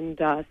and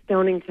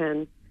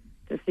Stonington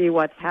to see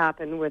what's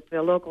happened with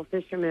the local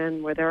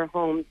fishermen, where their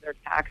homes, their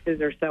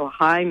taxes are so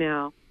high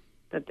now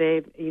that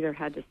they've either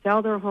had to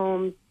sell their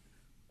homes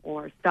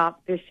or stop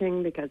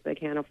fishing because they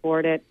can't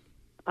afford it.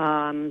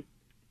 And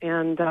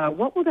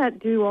what will that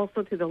do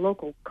also to the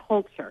local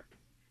culture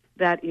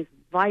that is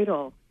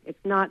vital?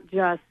 It's not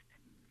just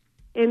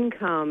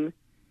income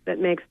that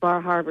makes Bar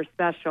Harbor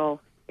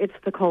special. It's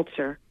the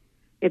culture.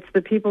 It's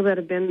the people that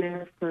have been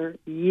there for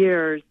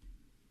years.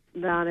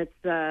 That it's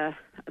the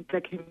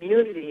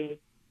community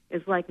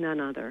is like none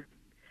other.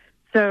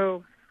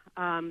 So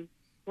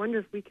wonder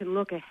if we can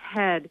look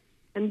ahead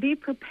and be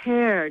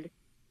prepared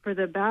for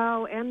the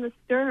bow and the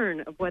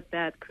stern of what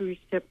that cruise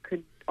ship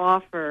could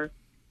offer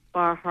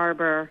Bar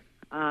Harbor,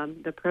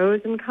 the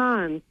pros and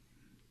cons,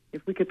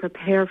 if we could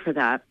prepare for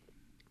that.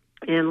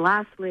 And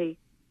lastly,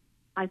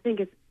 I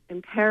think it's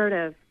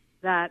imperative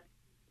that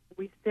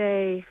we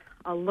stay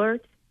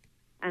alert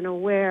and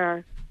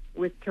aware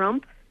with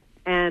Trump,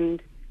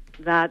 and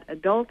that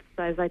adults,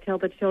 as I tell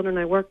the children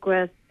I work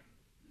with,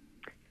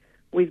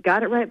 we've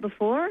got it right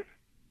before.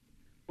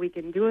 We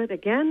can do it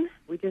again.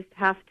 We just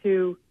have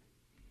to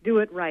do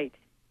it right.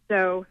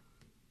 So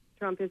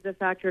Trump is a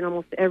factor in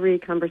almost every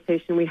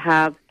conversation we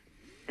have.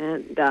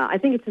 And I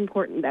think it's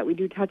important that we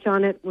do touch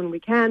on it when we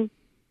can,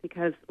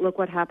 because look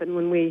what happened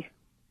when we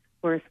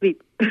were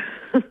asleep.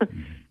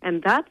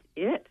 And that's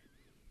it.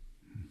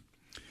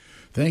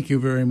 Thank you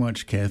very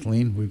much,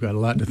 Kathleen. We've got a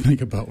lot to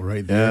think about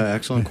right there. Yeah,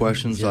 excellent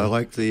questions. Yeah. I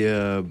like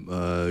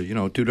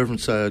the, two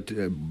different sides,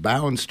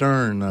 bow and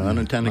stern,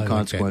 unintended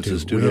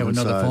consequences. We have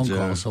another phone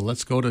call, so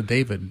let's go to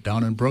David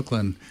down in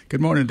Brooklyn. Good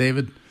morning,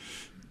 David.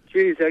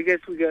 Geez, I guess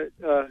we got,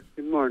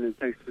 good morning.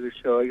 Thanks for the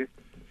show. I guess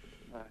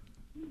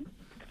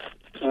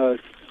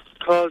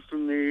calls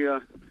from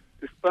the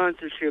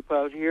sponsorship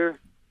out here,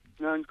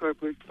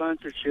 non-corporate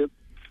sponsorship.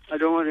 I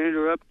don't want to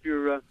interrupt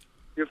your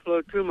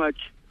flow too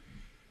much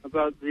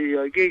about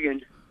the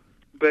gigging,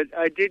 but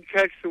I did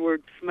catch the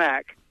word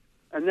smack,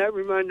 and that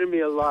reminded me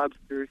of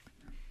lobsters,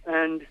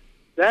 and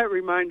that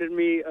reminded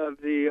me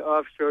of the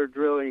offshore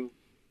drilling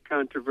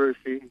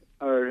controversy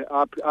or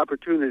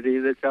opportunity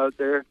that's out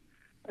there,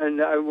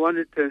 and I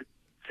wanted to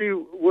see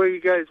where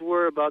you guys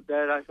were about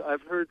that.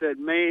 I've heard that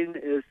Maine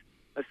is,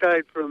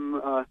 aside from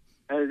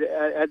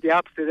at the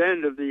opposite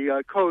end of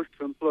the coast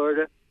from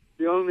Florida,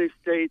 the only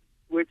state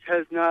which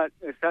has not,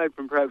 aside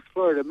from perhaps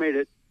Florida, made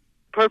it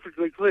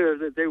perfectly clear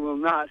that they will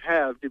not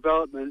have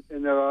development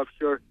in their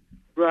offshore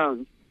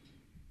grounds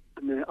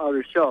in the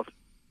outer shelf.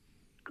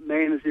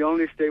 Maine is the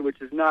only state which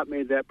has not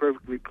made that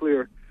perfectly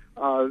clear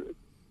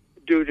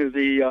due to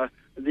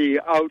the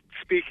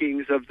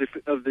outspeakings of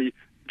the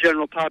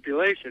general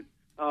population.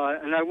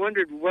 And I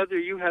wondered whether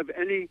you have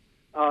any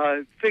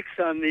fix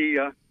on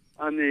the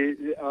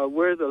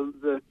where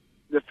the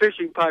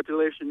fishing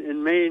population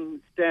in Maine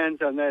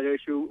stands on that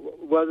issue,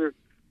 whether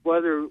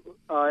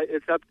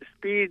it's up to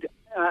speed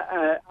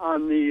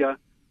on the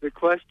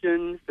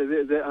questions,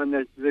 on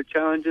the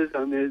challenges,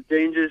 on the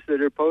dangers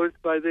that are posed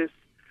by this.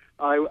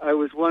 I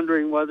was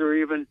wondering whether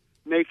even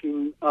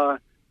making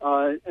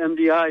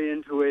MDI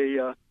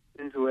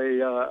into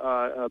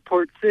a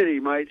port city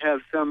might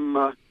have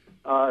some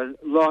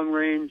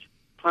long-range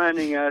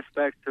planning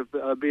aspect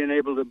of being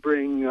able to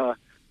bring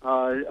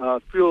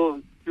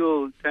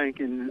fuel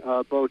tanking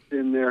boats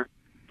in there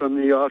from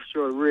the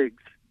offshore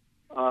rigs.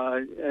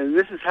 And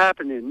this is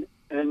happening,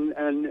 and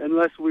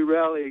unless we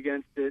rally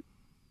against it,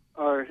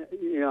 or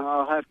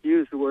I'll have to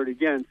use the word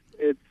against,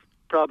 it's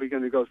probably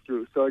going to go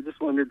through. So I just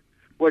wondered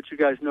what you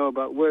guys know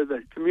about where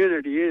the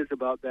community is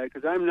about that,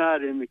 because I'm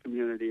not in the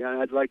community,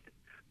 and I'd like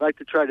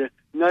to try to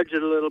nudge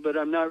it a little bit.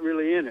 I'm not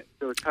really in it,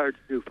 so it's hard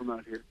to do from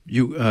out here.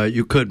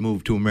 You could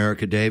move to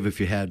America, Dave, if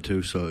you had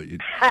to. So,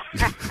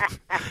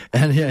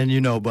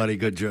 and buddy,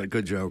 good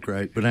joke,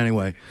 right? But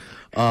anyway,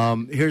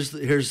 here's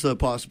the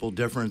possible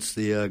difference.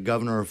 The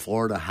governor of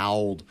Florida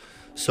howled.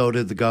 So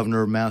did the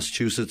governor of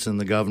Massachusetts and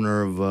the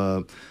governor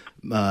of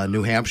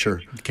New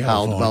Hampshire.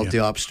 Howled about the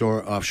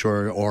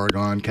offshore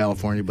Oregon,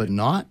 California, but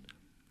not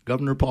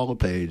Governor Paul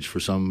LePage for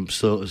some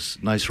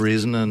nice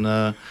reason.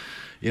 And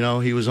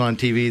he was on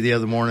TV the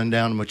other morning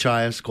down in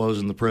Machias,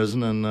 closing the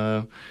prison,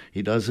 and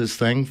he does his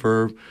thing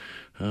for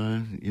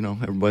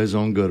everybody's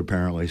own good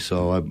apparently.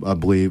 So I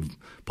believe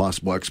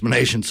possible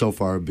explanation so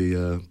far would be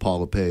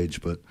Paul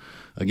LePage. But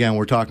again,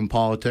 we're talking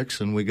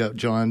politics, and we got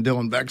John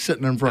Dillenbeck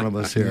sitting in front of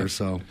us here.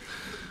 So,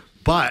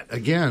 but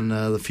again,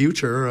 the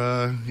future,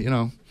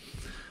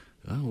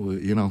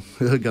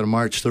 got to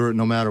march through it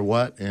no matter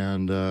what,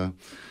 and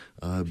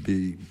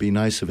be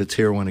nice if it's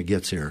here when it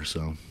gets here.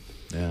 So,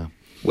 yeah.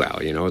 Well,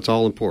 it's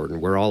all important.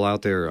 We're all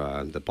out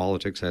there. The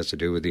politics has to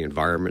do with the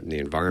environment, and the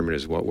environment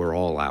is what we're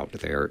all out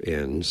there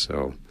in.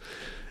 So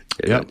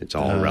it's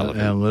all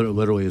relevant. And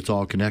literally, it's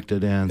all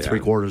connected, and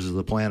 3/4 of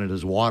the planet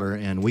is water,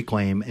 and we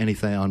claim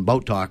anything on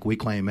Boat Talk. We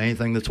claim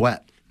anything that's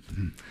wet.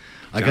 Mm-hmm.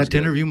 I got to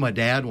interview my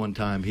dad one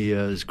time.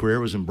 His career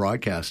was in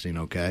broadcasting,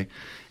 okay?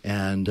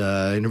 And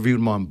I interviewed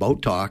him on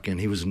Boat Talk, and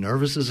he was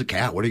nervous as a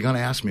cat. What are you going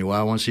to ask me? Well,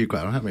 I want to see you.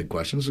 I don't have any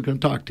questions. I'm going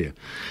to talk to you.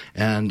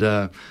 And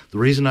the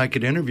reason I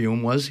could interview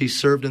him was he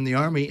served in the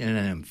Army in an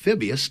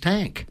amphibious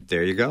tank.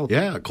 There you go.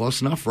 Yeah,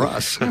 close enough for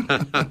us.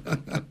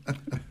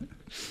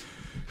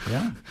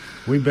 Yeah.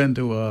 We've been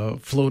to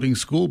floating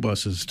school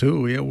buses,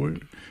 too. Yeah, we're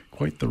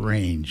quite the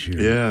range here.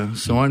 Yeah.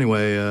 So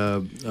anyway,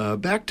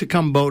 back to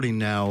come boating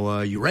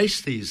now. You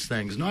race these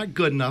things. Not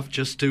good enough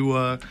just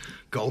to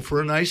go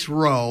for a nice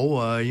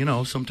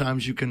row.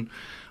 Sometimes you can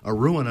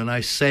ruin a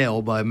nice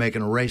sail by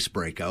making a race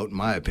breakout, in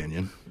my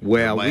opinion.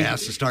 Well, everybody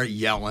has to start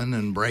yelling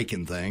and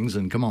breaking things,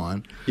 and come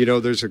on.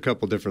 There's a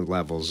couple different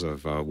levels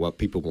of what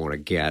people want to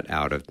get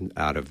out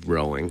of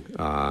rowing.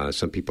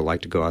 Some people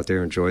like to go out there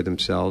and enjoy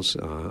themselves.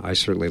 I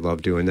certainly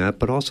love doing that.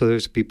 But also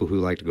there's people who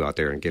like to go out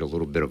there and get a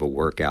little bit of a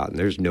workout, and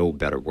there's no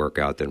better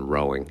workout than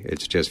rowing.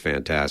 It's just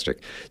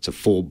fantastic. It's a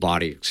full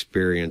body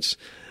experience.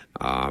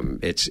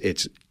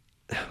 It's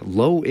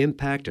low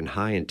impact and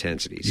high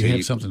intensity. So you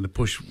have something to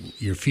push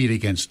your feet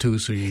against too.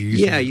 So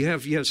you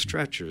have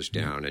stretchers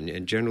down,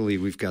 and generally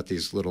we've got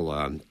these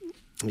little,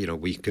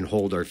 we can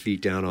hold our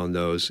feet down on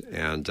those,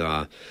 and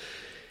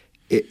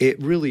it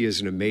really is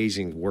an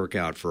amazing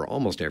workout for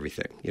almost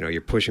everything.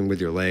 You're pushing with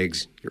your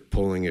legs, you're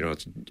pulling.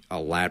 It's a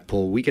lat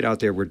pull. We get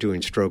out there, we're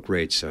doing stroke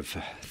rates of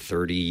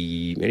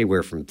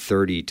anywhere from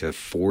 30 to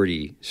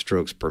 40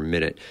 strokes per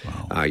minute.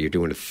 Wow. You're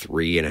doing a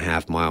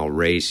 3.5 mile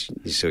race,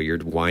 so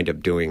you'd wind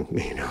up doing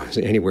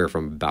anywhere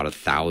from about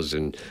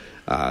 1,000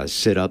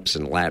 sit-ups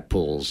and lat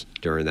pulls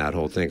during that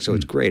whole thing. So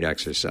it's great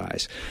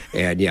exercise.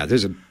 And,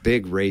 there's a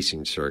big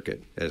racing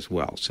circuit as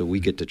well. So we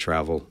get to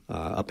travel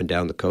up and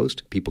down the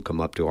coast. People come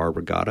up to our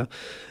regatta,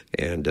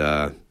 and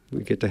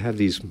we get to have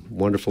these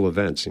wonderful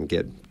events and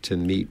get to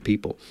meet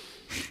people.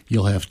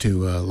 You'll have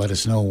to let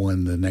us know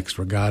when the next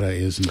regatta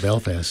is in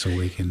Belfast so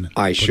we can...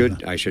 I should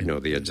know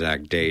the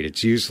exact date.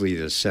 It's usually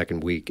the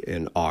second week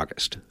in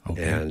August.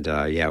 Okay. And,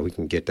 we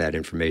can get that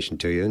information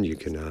to you, and you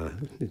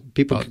can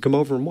people can come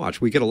over and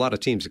watch. We get a lot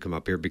of teams that come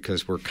up here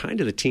because we're kind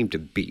of the team to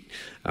beat.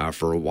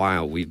 For a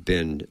while, we've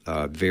been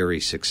very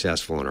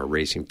successful in our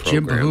racing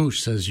program. Jim Behush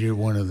says you're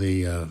one of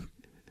the...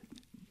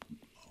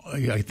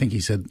 I think he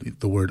said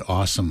the word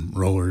awesome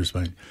rowers,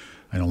 but...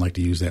 I don't like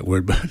to use that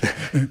word, but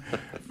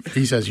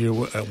he says you're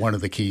one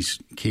of the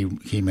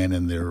key men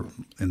in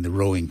the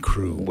rowing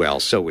crew. Well,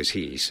 so is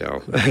he.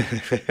 So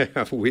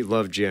we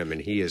love Jim,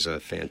 and he is a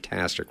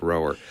fantastic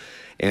rower.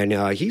 And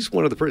he's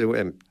one of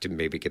the to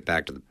maybe get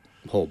back to the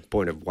whole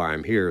point of why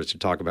I'm here is to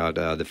talk about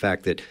the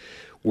fact that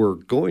we're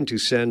going to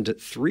send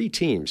 3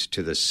 teams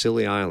to the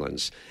Scilly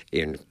Islands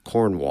in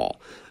Cornwall.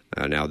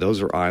 Now,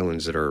 those are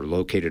islands that are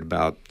located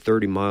about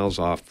 30 miles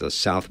off the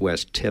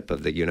southwest tip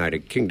of the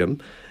United Kingdom.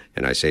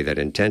 And I say that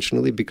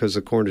intentionally because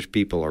the Cornish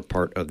people are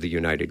part of the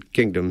United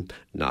Kingdom,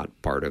 not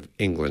part of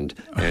England.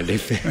 And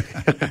if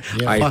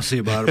fussy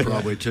about it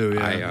probably too.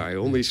 Yeah. I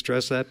only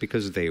stress that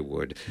because they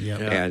would.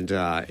 Yep. And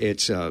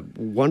it's a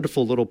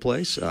wonderful little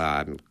place.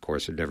 Of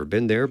course, I've never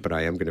been there, but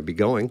I am going to be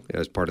going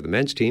as part of the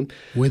men's team.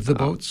 With the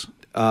boats?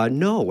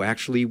 No,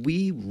 actually,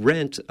 we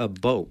rent a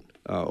boat.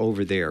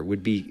 Over there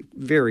would be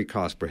very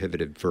cost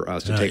prohibitive for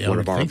us to take one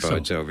of our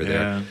boats over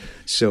there.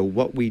 So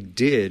what we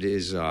did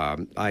is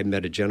I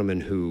met a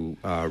gentleman who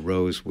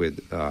rows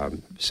with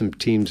some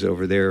teams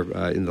over there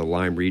in the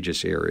Lyme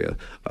Regis area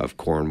of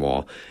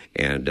Cornwall,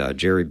 and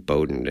Jerry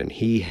Bowden, and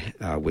he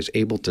was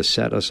able to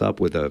set us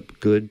up with a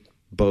good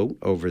boat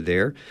over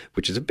there,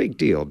 which is a big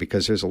deal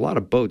because there's a lot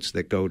of boats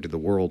that go to the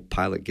World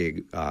Pilot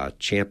Gig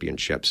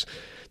Championships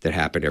that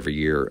happen every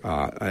year.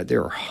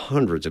 There are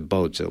hundreds of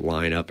boats that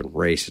line up and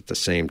race at the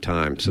same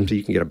time. Sometimes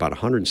you can get about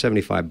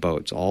 175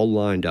 boats all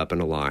lined up in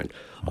a line,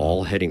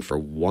 all heading for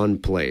one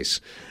place.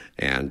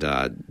 And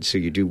so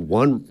you do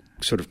one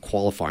sort of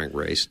qualifying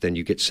race, then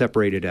you get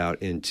separated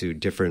out into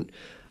different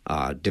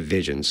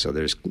divisions. So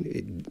there's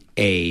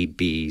A,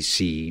 B,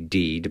 C,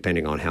 D,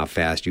 depending on how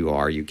fast you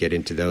are. You get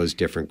into those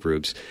different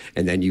groups,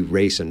 and then you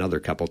race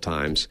another couple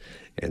times,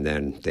 and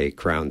then they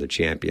crown the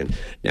champion.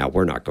 Now,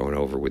 we're not going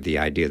over with the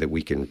idea that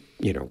we can,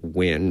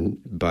 win,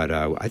 but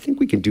I think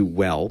we can do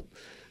well.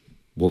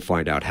 We'll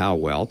find out how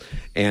well.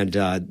 And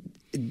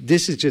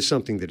this is just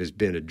something that has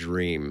been a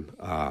dream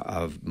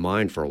of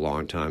mine for a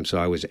long time, so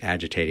I was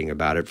agitating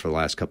about it for the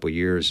last couple of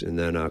years, and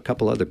then a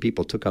couple other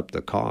people took up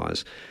the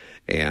cause.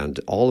 And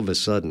all of a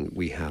sudden,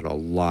 we had a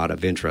lot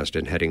of interest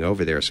in heading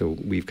over there. So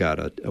we've got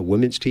a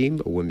women's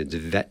team, a women's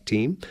vet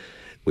team,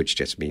 which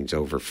just means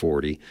over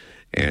 40,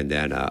 and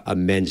then a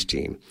men's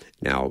team.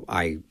 Now,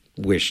 I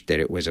wish that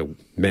it was a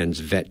men's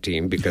vet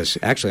team because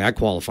actually I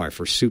qualify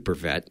for super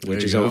vet,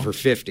 which is over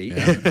 50.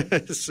 Yeah.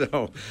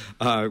 So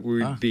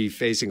we'd be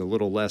facing a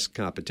little less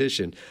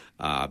competition.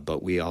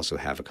 But we also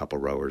have a couple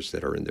rowers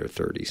that are in their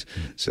 30s.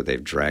 So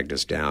they've dragged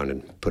us down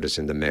and put us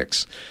in the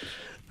mix.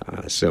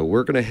 So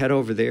we're going to head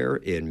over there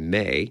in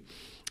May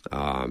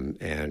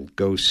and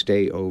go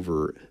stay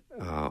over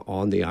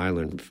on the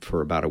island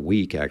for about a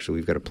week. Actually,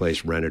 we've got a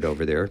place rented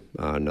over there,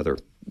 another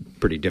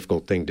pretty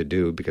difficult thing to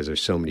do because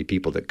there's so many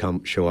people that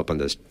show up on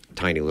this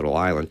tiny little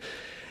island.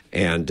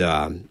 And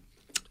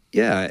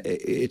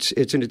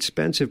it's an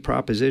expensive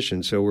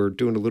proposition, so we're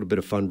doing a little bit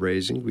of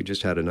fundraising. We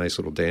just had a nice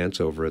little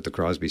dance over at the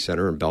Crosby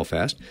Center in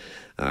Belfast.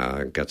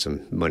 Got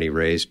some money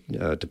raised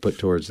to put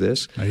towards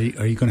this. Are you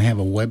going to have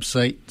a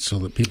website so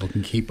that people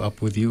can keep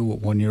up with you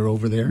when you're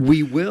over there?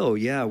 We will,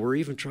 yeah. We're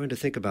even trying to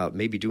think about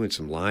maybe doing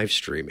some live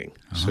streaming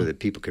so that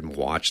people can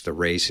watch the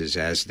races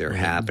as they're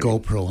happening.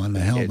 GoPro on the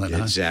helmet,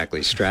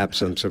 Exactly. Strap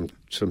some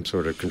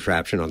sort of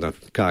contraption on the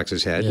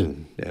Cox's head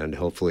and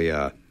hopefully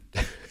I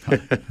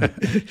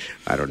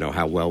don't know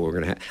how well we're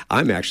going to have.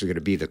 I'm actually going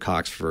to be the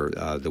Cox for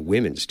the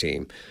women's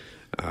team.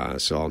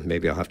 So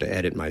maybe I'll have to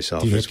edit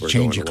myself. Do you have to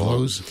change your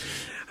clothes?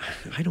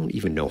 I don't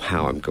even know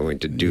how I'm going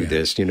to do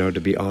this. To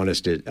be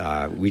honest,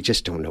 we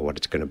just don't know what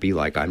it's going to be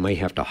like. I might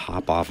have to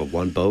hop off of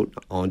one boat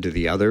onto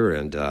the other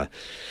and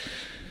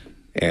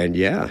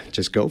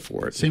just go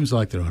for it. Seems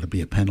like there ought to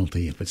be a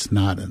penalty if it's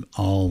not an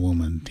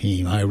all-woman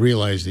team. I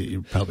realize that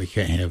you probably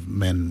can't have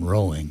men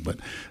rowing, but...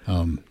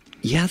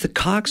 the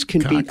Cox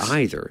can beat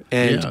either.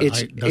 And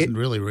it doesn't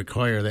really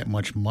require that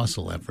much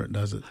muscle effort,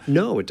 does it?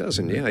 No, it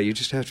doesn't. Yeah, you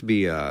just have to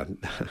be, I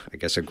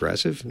guess,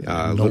 aggressive.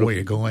 Know where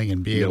you're going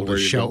and be able to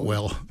shout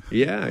well.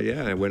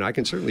 Yeah. When I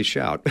can certainly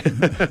shout.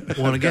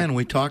 Well, again,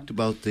 we talked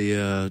about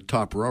the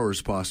top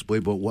rowers possibly,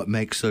 but what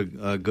makes a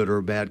good or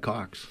a bad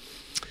Cox?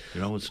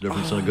 What's the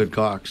difference in a good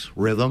Cox?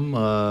 Rhythm,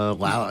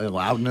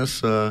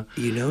 loudness,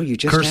 you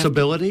just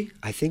curseability?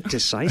 I think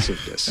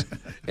decisiveness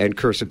and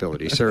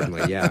curseability,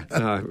 certainly, yeah.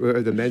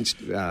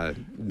 The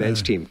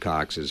men's team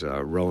Cox is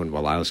Rowan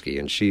Walowski,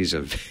 and she's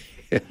a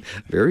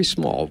very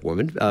small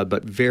woman,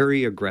 but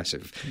very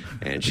aggressive.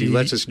 And she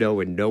lets us know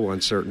in no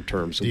uncertain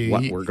terms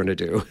what we're going to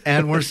do.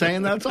 And we're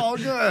saying that's all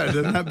good.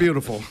 Isn't that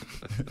beautiful?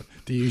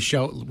 Do you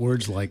shout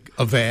words like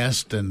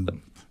avast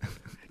and...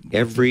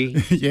 Every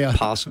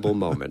possible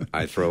moment,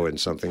 I throw in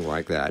something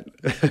like that.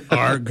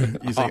 Arg.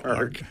 You say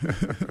arg.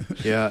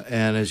 Yeah,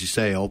 and as you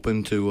say,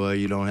 open to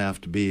you don't have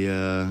to be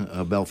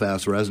a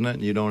Belfast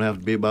resident. You don't have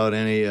to be about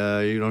any.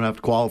 You don't have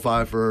to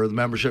qualify for the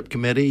membership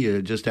committee.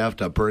 You just have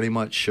to pretty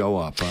much show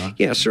up. Huh?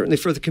 Yeah, certainly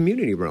for the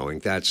community rowing,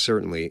 that's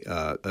certainly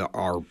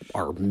our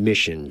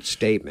mission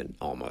statement.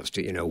 Almost,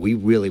 we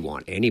really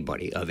want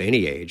anybody of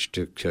any age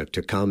to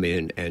come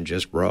in and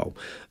just row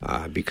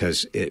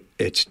because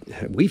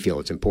we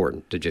feel it's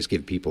important to just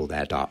give people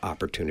that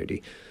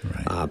opportunity.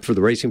 Right. For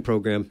the racing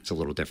program, it's a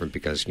little different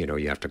because,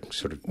 you have to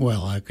sort of...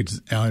 Well, I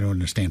don't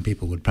understand.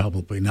 People would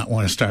probably not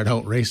want to start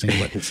out racing.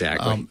 But,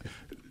 exactly.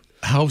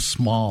 How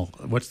small,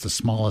 what's the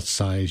smallest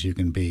size you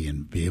can be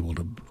and be able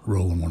to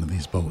row in one of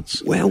these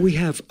boats? Well, we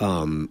have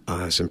some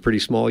pretty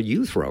small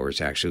youth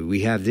rowers, actually. We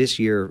have this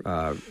year,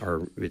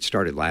 it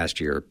started last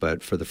year,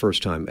 but for the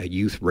first time, a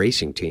youth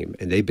racing team,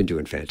 and they've been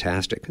doing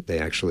fantastic. They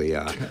actually...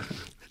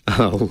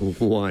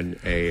 won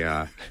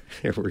we're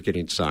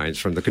getting signs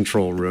from the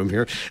control room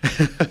here.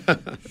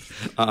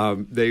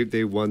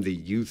 They won the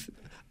youth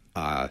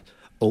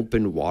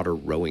open water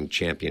rowing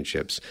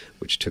championships,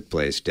 which took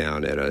place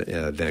down at an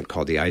event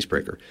called the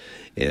Icebreaker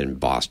in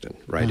Boston,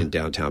 in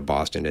downtown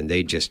Boston. And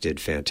they just did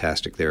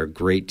fantastic. They're a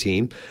great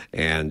team,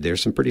 and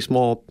there's some pretty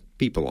small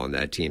people on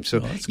that team. So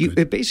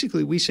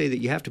basically we say that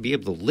you have to be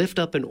able to lift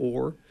up an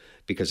oar,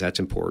 because that's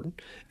important,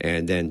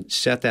 and then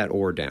set that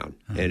oar down.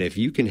 And if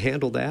you can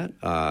handle that,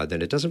 then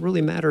it doesn't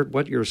really matter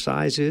what your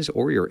size is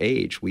or your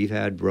age. We've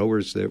had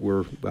rowers that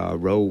were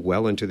row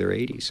well into their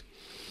 80s.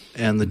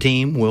 And the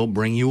team will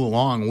bring you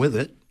along with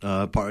it.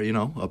 A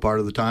part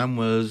of the time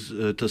was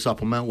to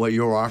supplement what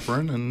you're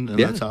offering, and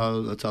that's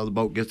how the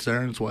boat gets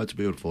there, and that's why it's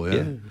beautiful.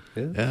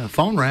 Yeah.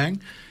 Phone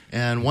rang,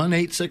 and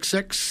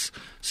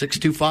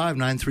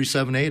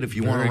 1-866-625-9378 if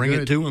you want to ring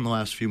it too in the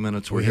last few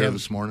minutes. We're here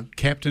this morning.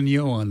 Captain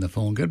Yo on the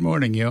phone. Good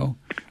morning, Yo.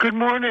 Good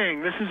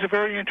morning. This is a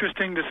very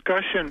interesting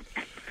discussion.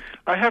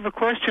 I have a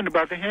question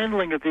about the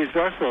handling of these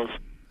vessels.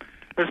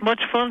 As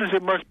much fun as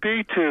it must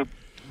be to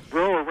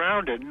row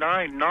around at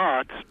 9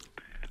 knots,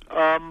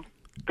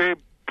 the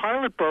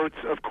pilot boats,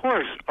 of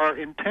course, are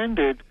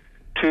intended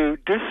to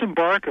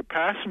disembark a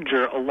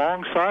passenger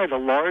alongside a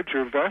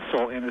larger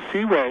vessel in a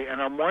seaway,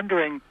 and I'm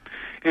wondering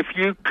if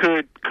you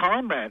could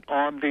comment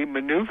on the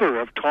maneuver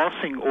of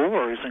tossing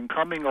oars and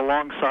coming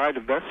alongside a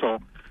vessel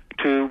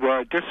to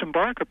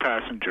disembark a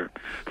passenger.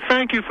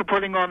 Thank you for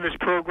putting on this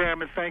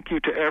program, and thank you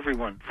to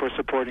everyone for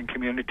supporting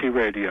community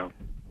radio.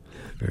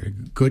 Very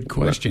good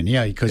question.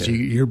 Yeah, because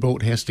your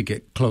boat has to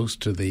get close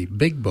to the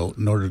big boat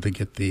in order to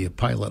get the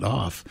pilot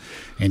off.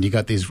 And you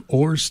got these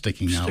oars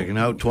sticking out. Sticking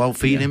out 12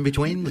 feet in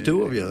between the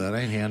two of you. That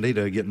ain't handy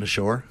to get in the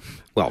shore.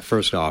 Well,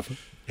 first off,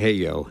 hey,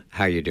 yo,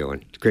 how you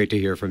doing? It's great to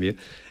hear from you.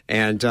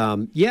 And,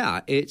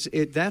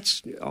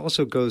 that's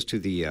also goes to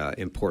the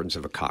importance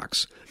of a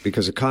cox,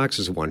 because a cox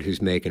is the one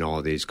who's making all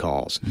of these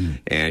calls.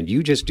 And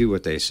you just do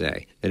what they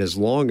say. And as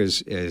long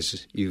as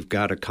you've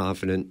got a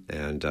confident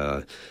and,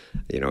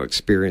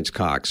 experienced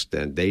cox,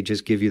 then they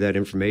just give you that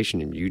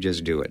information and you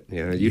just do it.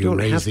 You don't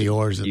raise have the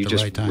oars at the right time.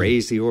 You just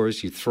raise the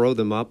oars, you throw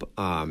them up.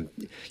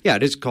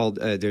 It is called,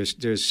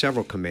 there's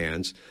several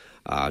commands.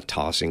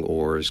 Tossing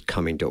oars,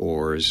 coming to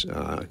oars,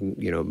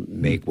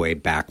 make way,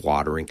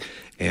 backwatering.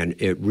 And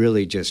it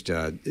really just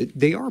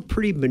they are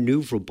pretty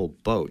maneuverable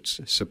boats,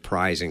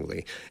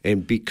 surprisingly.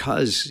 And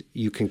because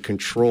you can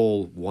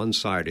control one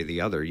side or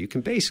the other, you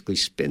can basically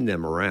spin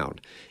them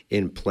around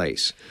in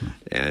place.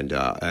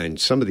 And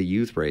some of the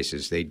youth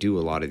races, they do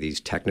a lot of these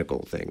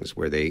technical things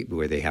where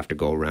they have to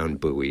go around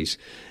buoys.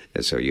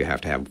 And so you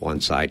have to have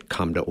one side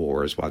come to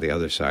oars while the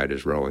other side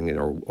is rowing,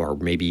 or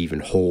maybe even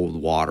hold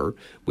water,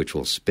 which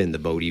will spin the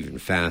boat even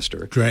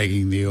faster.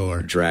 Dragging the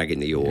oar.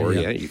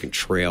 Yeah. You can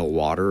trail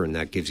water, and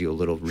that gives you a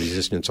little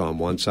resistance on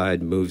one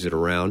side, moves it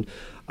around.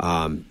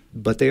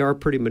 But they are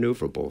pretty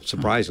maneuverable,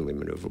 surprisingly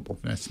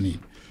maneuverable. That's neat.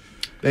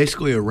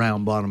 Basically a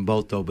round-bottom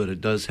boat, though, but it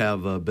does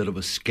have a bit of a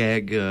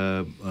skeg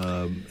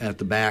at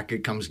the back.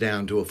 It comes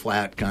down to a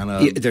flat kind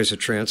of... Yeah, there's a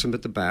transom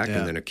at the back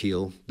and then a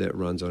keel that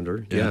runs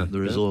under. Yeah,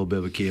 there is a little bit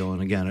of a keel.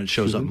 And, again, it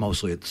shows up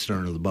mostly at the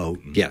stern of the boat.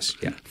 Yes,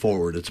 yeah.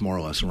 Forward, it's more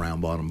or less a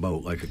round-bottom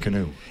boat, like a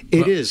canoe.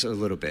 It is a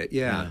little bit,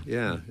 yeah,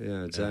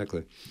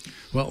 exactly.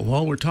 Well,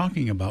 while we're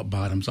talking about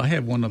bottoms, I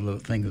have one other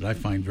thing that I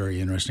find very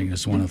interesting. I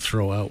just want to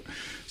throw out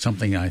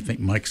something I think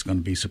Mike's going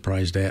to be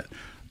surprised at.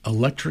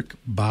 Electric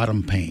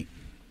bottom paint.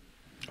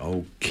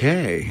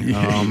 Okay.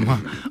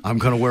 I'm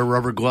going to wear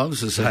rubber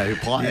gloves as I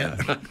apply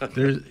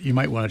it. You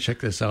might want to check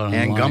this out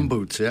online. And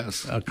gumboots,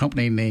 yes. A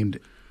company named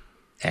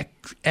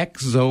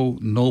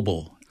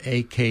AkzoNobel,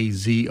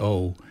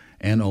 AkzoNobel,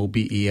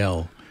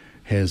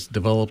 has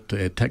developed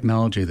a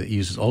technology that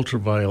uses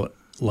ultraviolet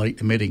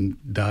light-emitting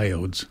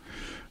diodes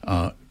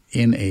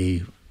in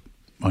a,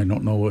 I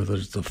don't know whether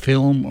it's a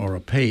film or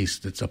a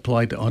paste that's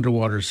applied to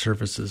underwater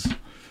surfaces.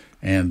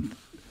 And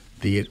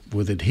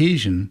with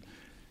adhesion...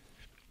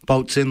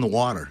 Boat's in the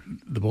water.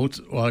 The boat's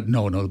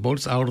the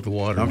boat's out of the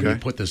water when you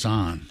put this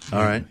on.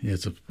 All right.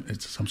 It's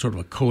some sort of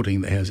a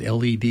coating that has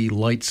LED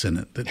lights in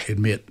it that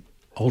emit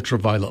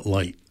ultraviolet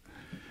light.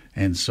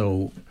 And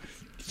so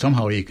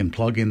somehow you can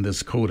plug in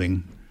this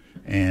coating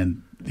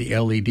and the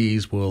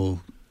LEDs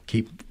will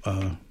keep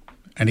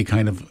any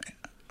kind of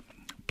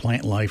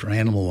plant life or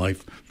animal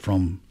life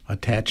from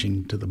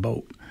attaching to the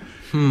boat.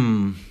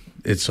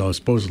 It's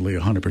supposedly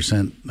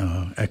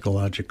 100%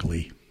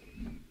 ecologically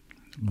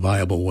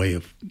viable way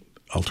of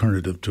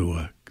alternative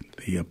to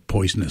the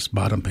poisonous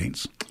bottom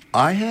paints.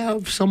 I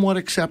have somewhat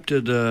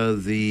accepted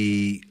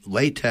the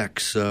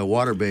latex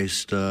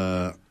water-based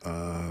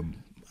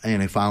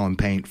anti-fouling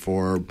paint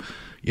for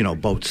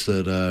boats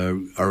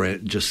that are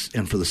just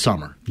in for the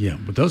summer. Yeah,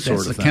 but that's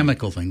a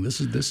chemical thing. This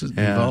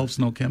involves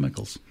no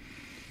chemicals.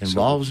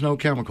 Involves no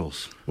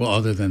chemicals. Well,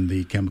 other than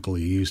the chemical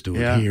you use to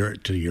adhere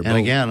to your boat. And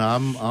again,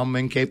 I'm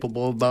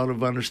incapable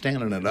of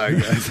understanding it. I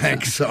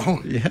think so.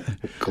 Yeah,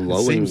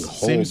 glowing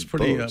seems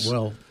pretty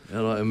well.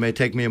 It may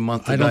take me a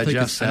month to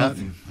digest that.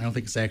 I don't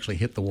think it's actually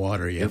hit the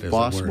water yet. If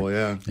possible,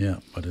 yeah. Yeah,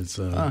 but it's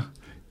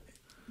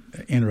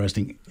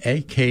interesting.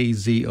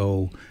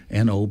 AkzoNobel.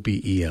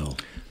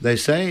 They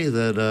say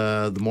that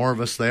the more of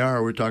us there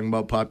are, we're talking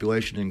about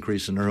population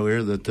increasing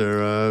earlier, that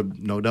there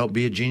no doubt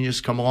be a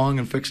genius come along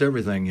and fix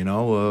everything, get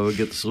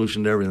the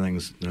solution to everything.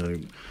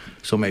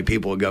 So many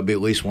people, have got to be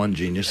at least one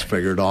genius to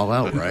figure it all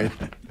out, right?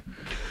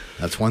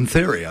 That's one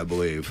theory, I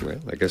believe. Well,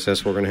 I guess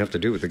that's what we're going to have to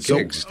do with the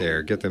gigs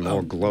there, get them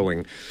all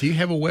glowing. Do you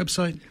have a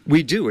website?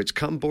 We do. It's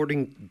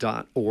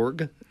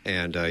cumboarding.org,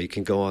 and you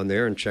can go on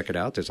there and check it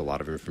out. There's a lot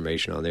of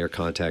information on there,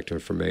 contact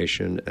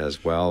information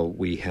as well.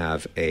 We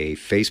have a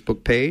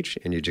Facebook page,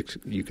 and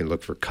you can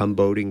look for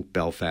Cumboating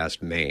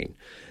Belfast, Maine.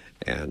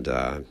 And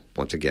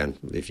once again,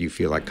 if you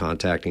feel like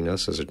contacting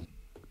us, those are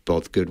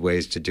both good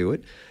ways to do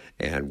it.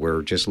 And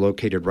we're just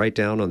located right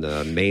down on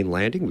the main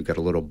landing. We've got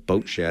a little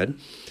boat shed.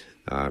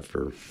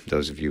 For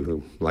those of you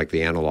who like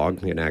the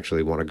analog and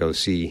actually want to go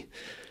see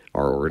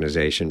our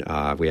organization,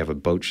 we have a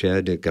boat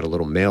shed. It's got a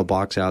little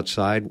mailbox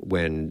outside.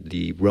 When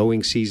the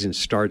rowing season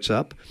starts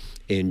up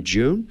in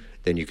June,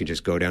 then you can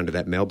just go down to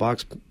that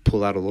mailbox,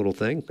 pull out a little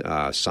thing,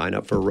 sign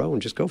up for a row,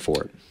 and just go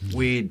for it.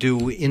 We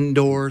do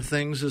indoor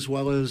things as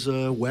well as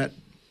wet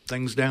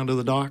things down to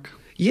the dock?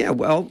 Yeah,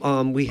 well,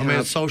 we have... I mean,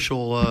 it's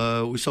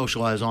social. We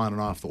socialize on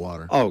and off the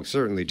water. Oh,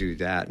 certainly do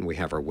that, and we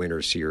have our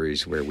winter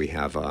series where we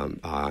have, and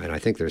I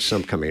think there's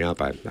some coming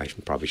up. I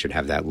probably should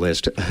have that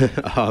list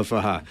of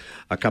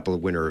a couple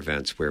of winter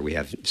events where we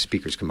have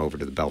speakers come over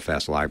to the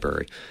Belfast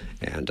Library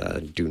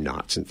and do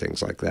knots and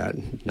things like that,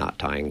 knot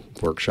tying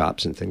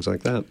workshops and things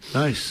like that.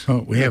 Nice.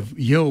 Oh, we have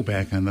Yo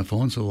back on the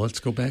phone, so let's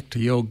go back to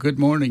Yo. Good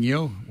morning,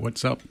 Yo.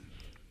 What's up?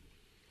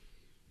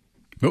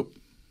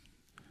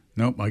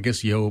 Nope, I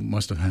guess Yo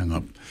must have hung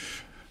up.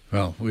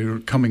 Well, we were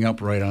coming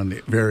up right on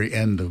the very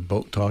end of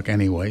Boat Talk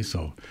anyway,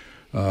 so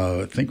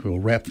I think we'll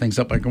wrap things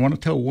up. I want to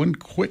tell one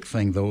quick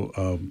thing, though.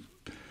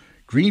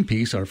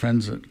 Greenpeace, our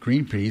friends at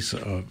Greenpeace,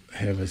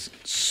 have a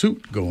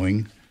suit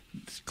going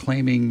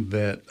claiming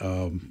that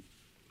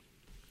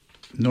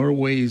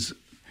Norway's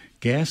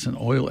gas and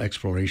oil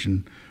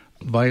exploration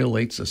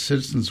violates a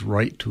citizen's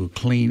right to a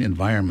clean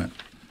environment.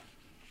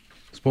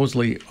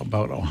 Supposedly,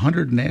 about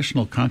 100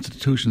 national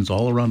constitutions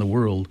all around the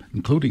world,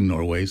 including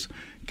Norway's,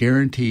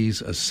 guarantees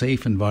a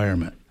safe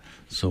environment.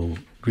 So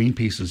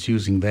Greenpeace is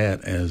using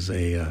that as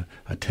a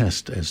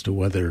test as to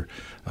whether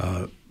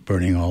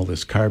burning all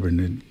this carbon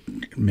and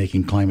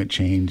making climate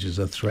change is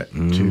a threat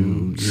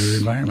to your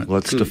environment.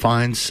 Let's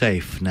define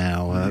safe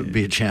now. It'd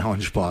be a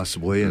challenge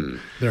possibly.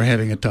 And they're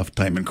having a tough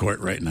time in court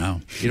right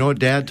now. You know what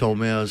Dad told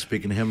me? I was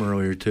speaking to him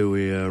earlier, too.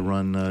 We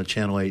run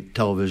Channel 8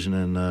 television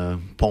in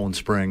Poland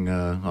Spring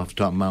off the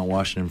top of Mount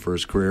Washington for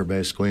his career,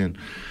 basically, and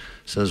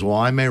says, well,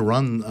 I may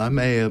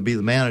be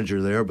the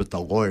manager there, but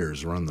the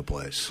lawyers run the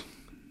place.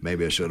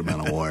 Maybe I should have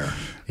been a lawyer.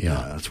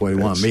 That's what he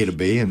wanted me to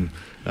be, and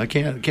I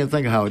can't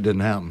think of how it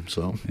didn't happen.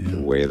 So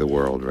the way of the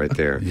world, right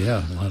there.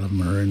 Yeah, a lot of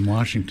them are in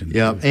Washington.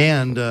 Yeah,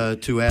 and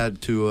to add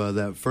to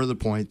that further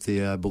point,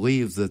 I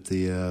believe that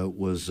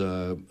was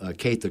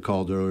Kate that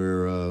called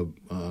earlier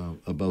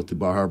about the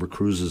Bar Harbor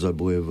cruises. I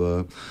believe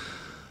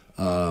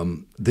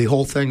the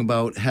whole thing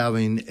about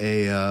having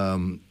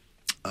a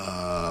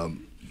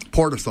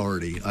Port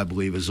Authority, I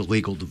believe, is a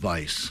legal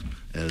device.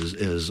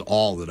 Is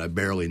all that I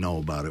barely know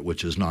about it,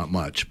 which is not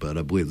much. But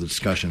I believe the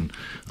discussion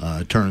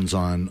turns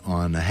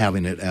on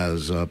having it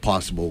as a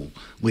possible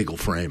legal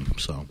frame.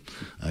 So,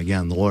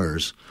 again, the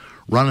lawyers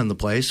running the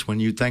place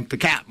when you'd think the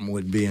captain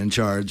would be in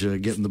charge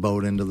of getting the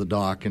boat into the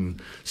dock and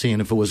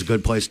seeing if it was a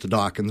good place to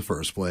dock in the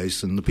first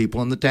place. And the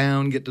people in the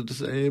town get to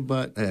say,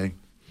 but hey.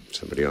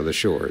 Somebody on the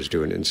shore is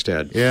doing it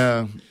instead.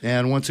 Yeah,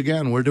 and once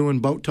again, we're doing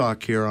Boat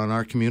Talk here on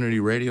our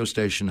community radio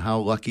station. How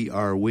lucky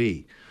are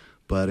we?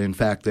 But, in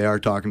fact, they are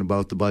talking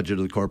about the budget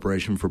of the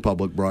Corporation for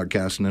Public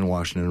Broadcasting in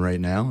Washington right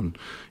now. And,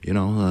 you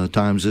know,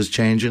 times is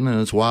changing, and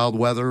it's wild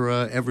weather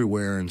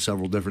everywhere in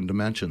several different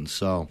dimensions.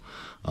 So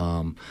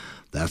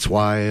that's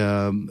why,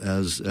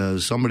 as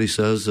somebody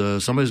says,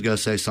 somebody's got to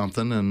say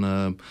something,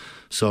 and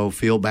so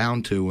feel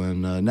bound to.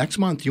 And next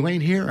month, you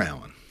ain't here,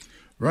 Alan.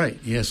 Right.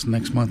 Yes,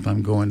 next month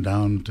I'm going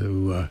down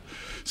to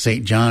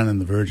St. John in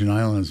the Virgin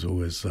Islands.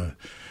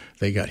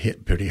 They got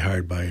hit pretty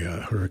hard by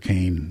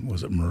Hurricane,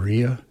 was it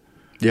Maria?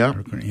 Yeah.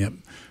 Yep.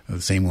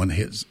 The same one that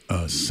hit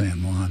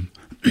San Juan.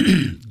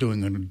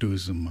 Going to do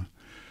some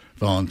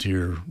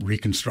volunteer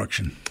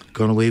reconstruction.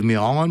 Going to leave me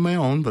all on my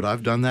own, but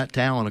I've done that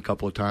talent a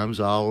couple of times.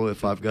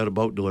 If I've got a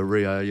boat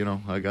delivery,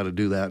 I got to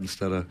do that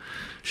instead of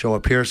show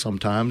up here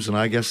sometimes. And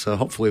I guess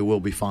hopefully we'll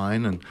be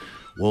fine. And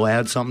we'll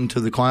add something to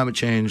the climate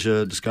change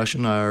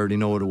discussion. I already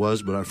know what it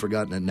was, but I've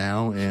forgotten it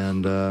now.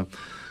 And a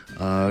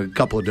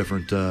couple of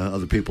different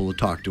other people to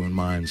talk to in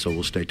mind. So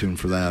we'll stay tuned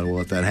for that. We'll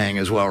let that hang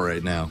as well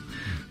right now.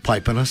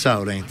 Piping us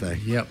out, ain't they?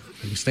 Yep.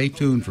 Stay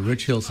tuned for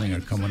Rich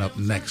Hilsinger coming up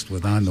next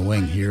with On the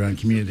Wing here on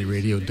Community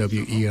Radio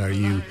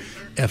WERU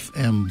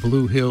FM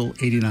Blue Hill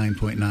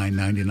 89.9,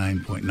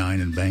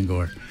 99.9 in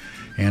Bangor.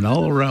 And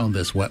all around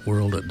this wet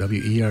world at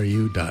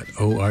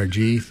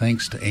WERU.org.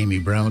 Thanks to Amy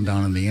Brown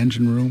down in the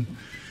engine room.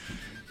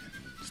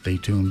 Stay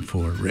tuned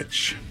for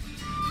Rich.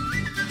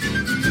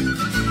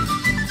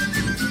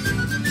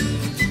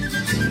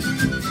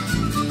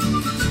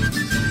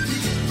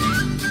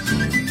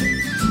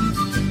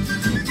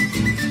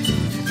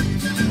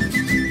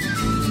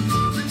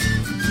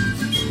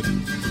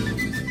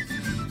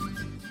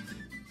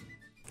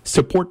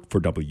 Support for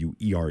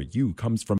WERU comes from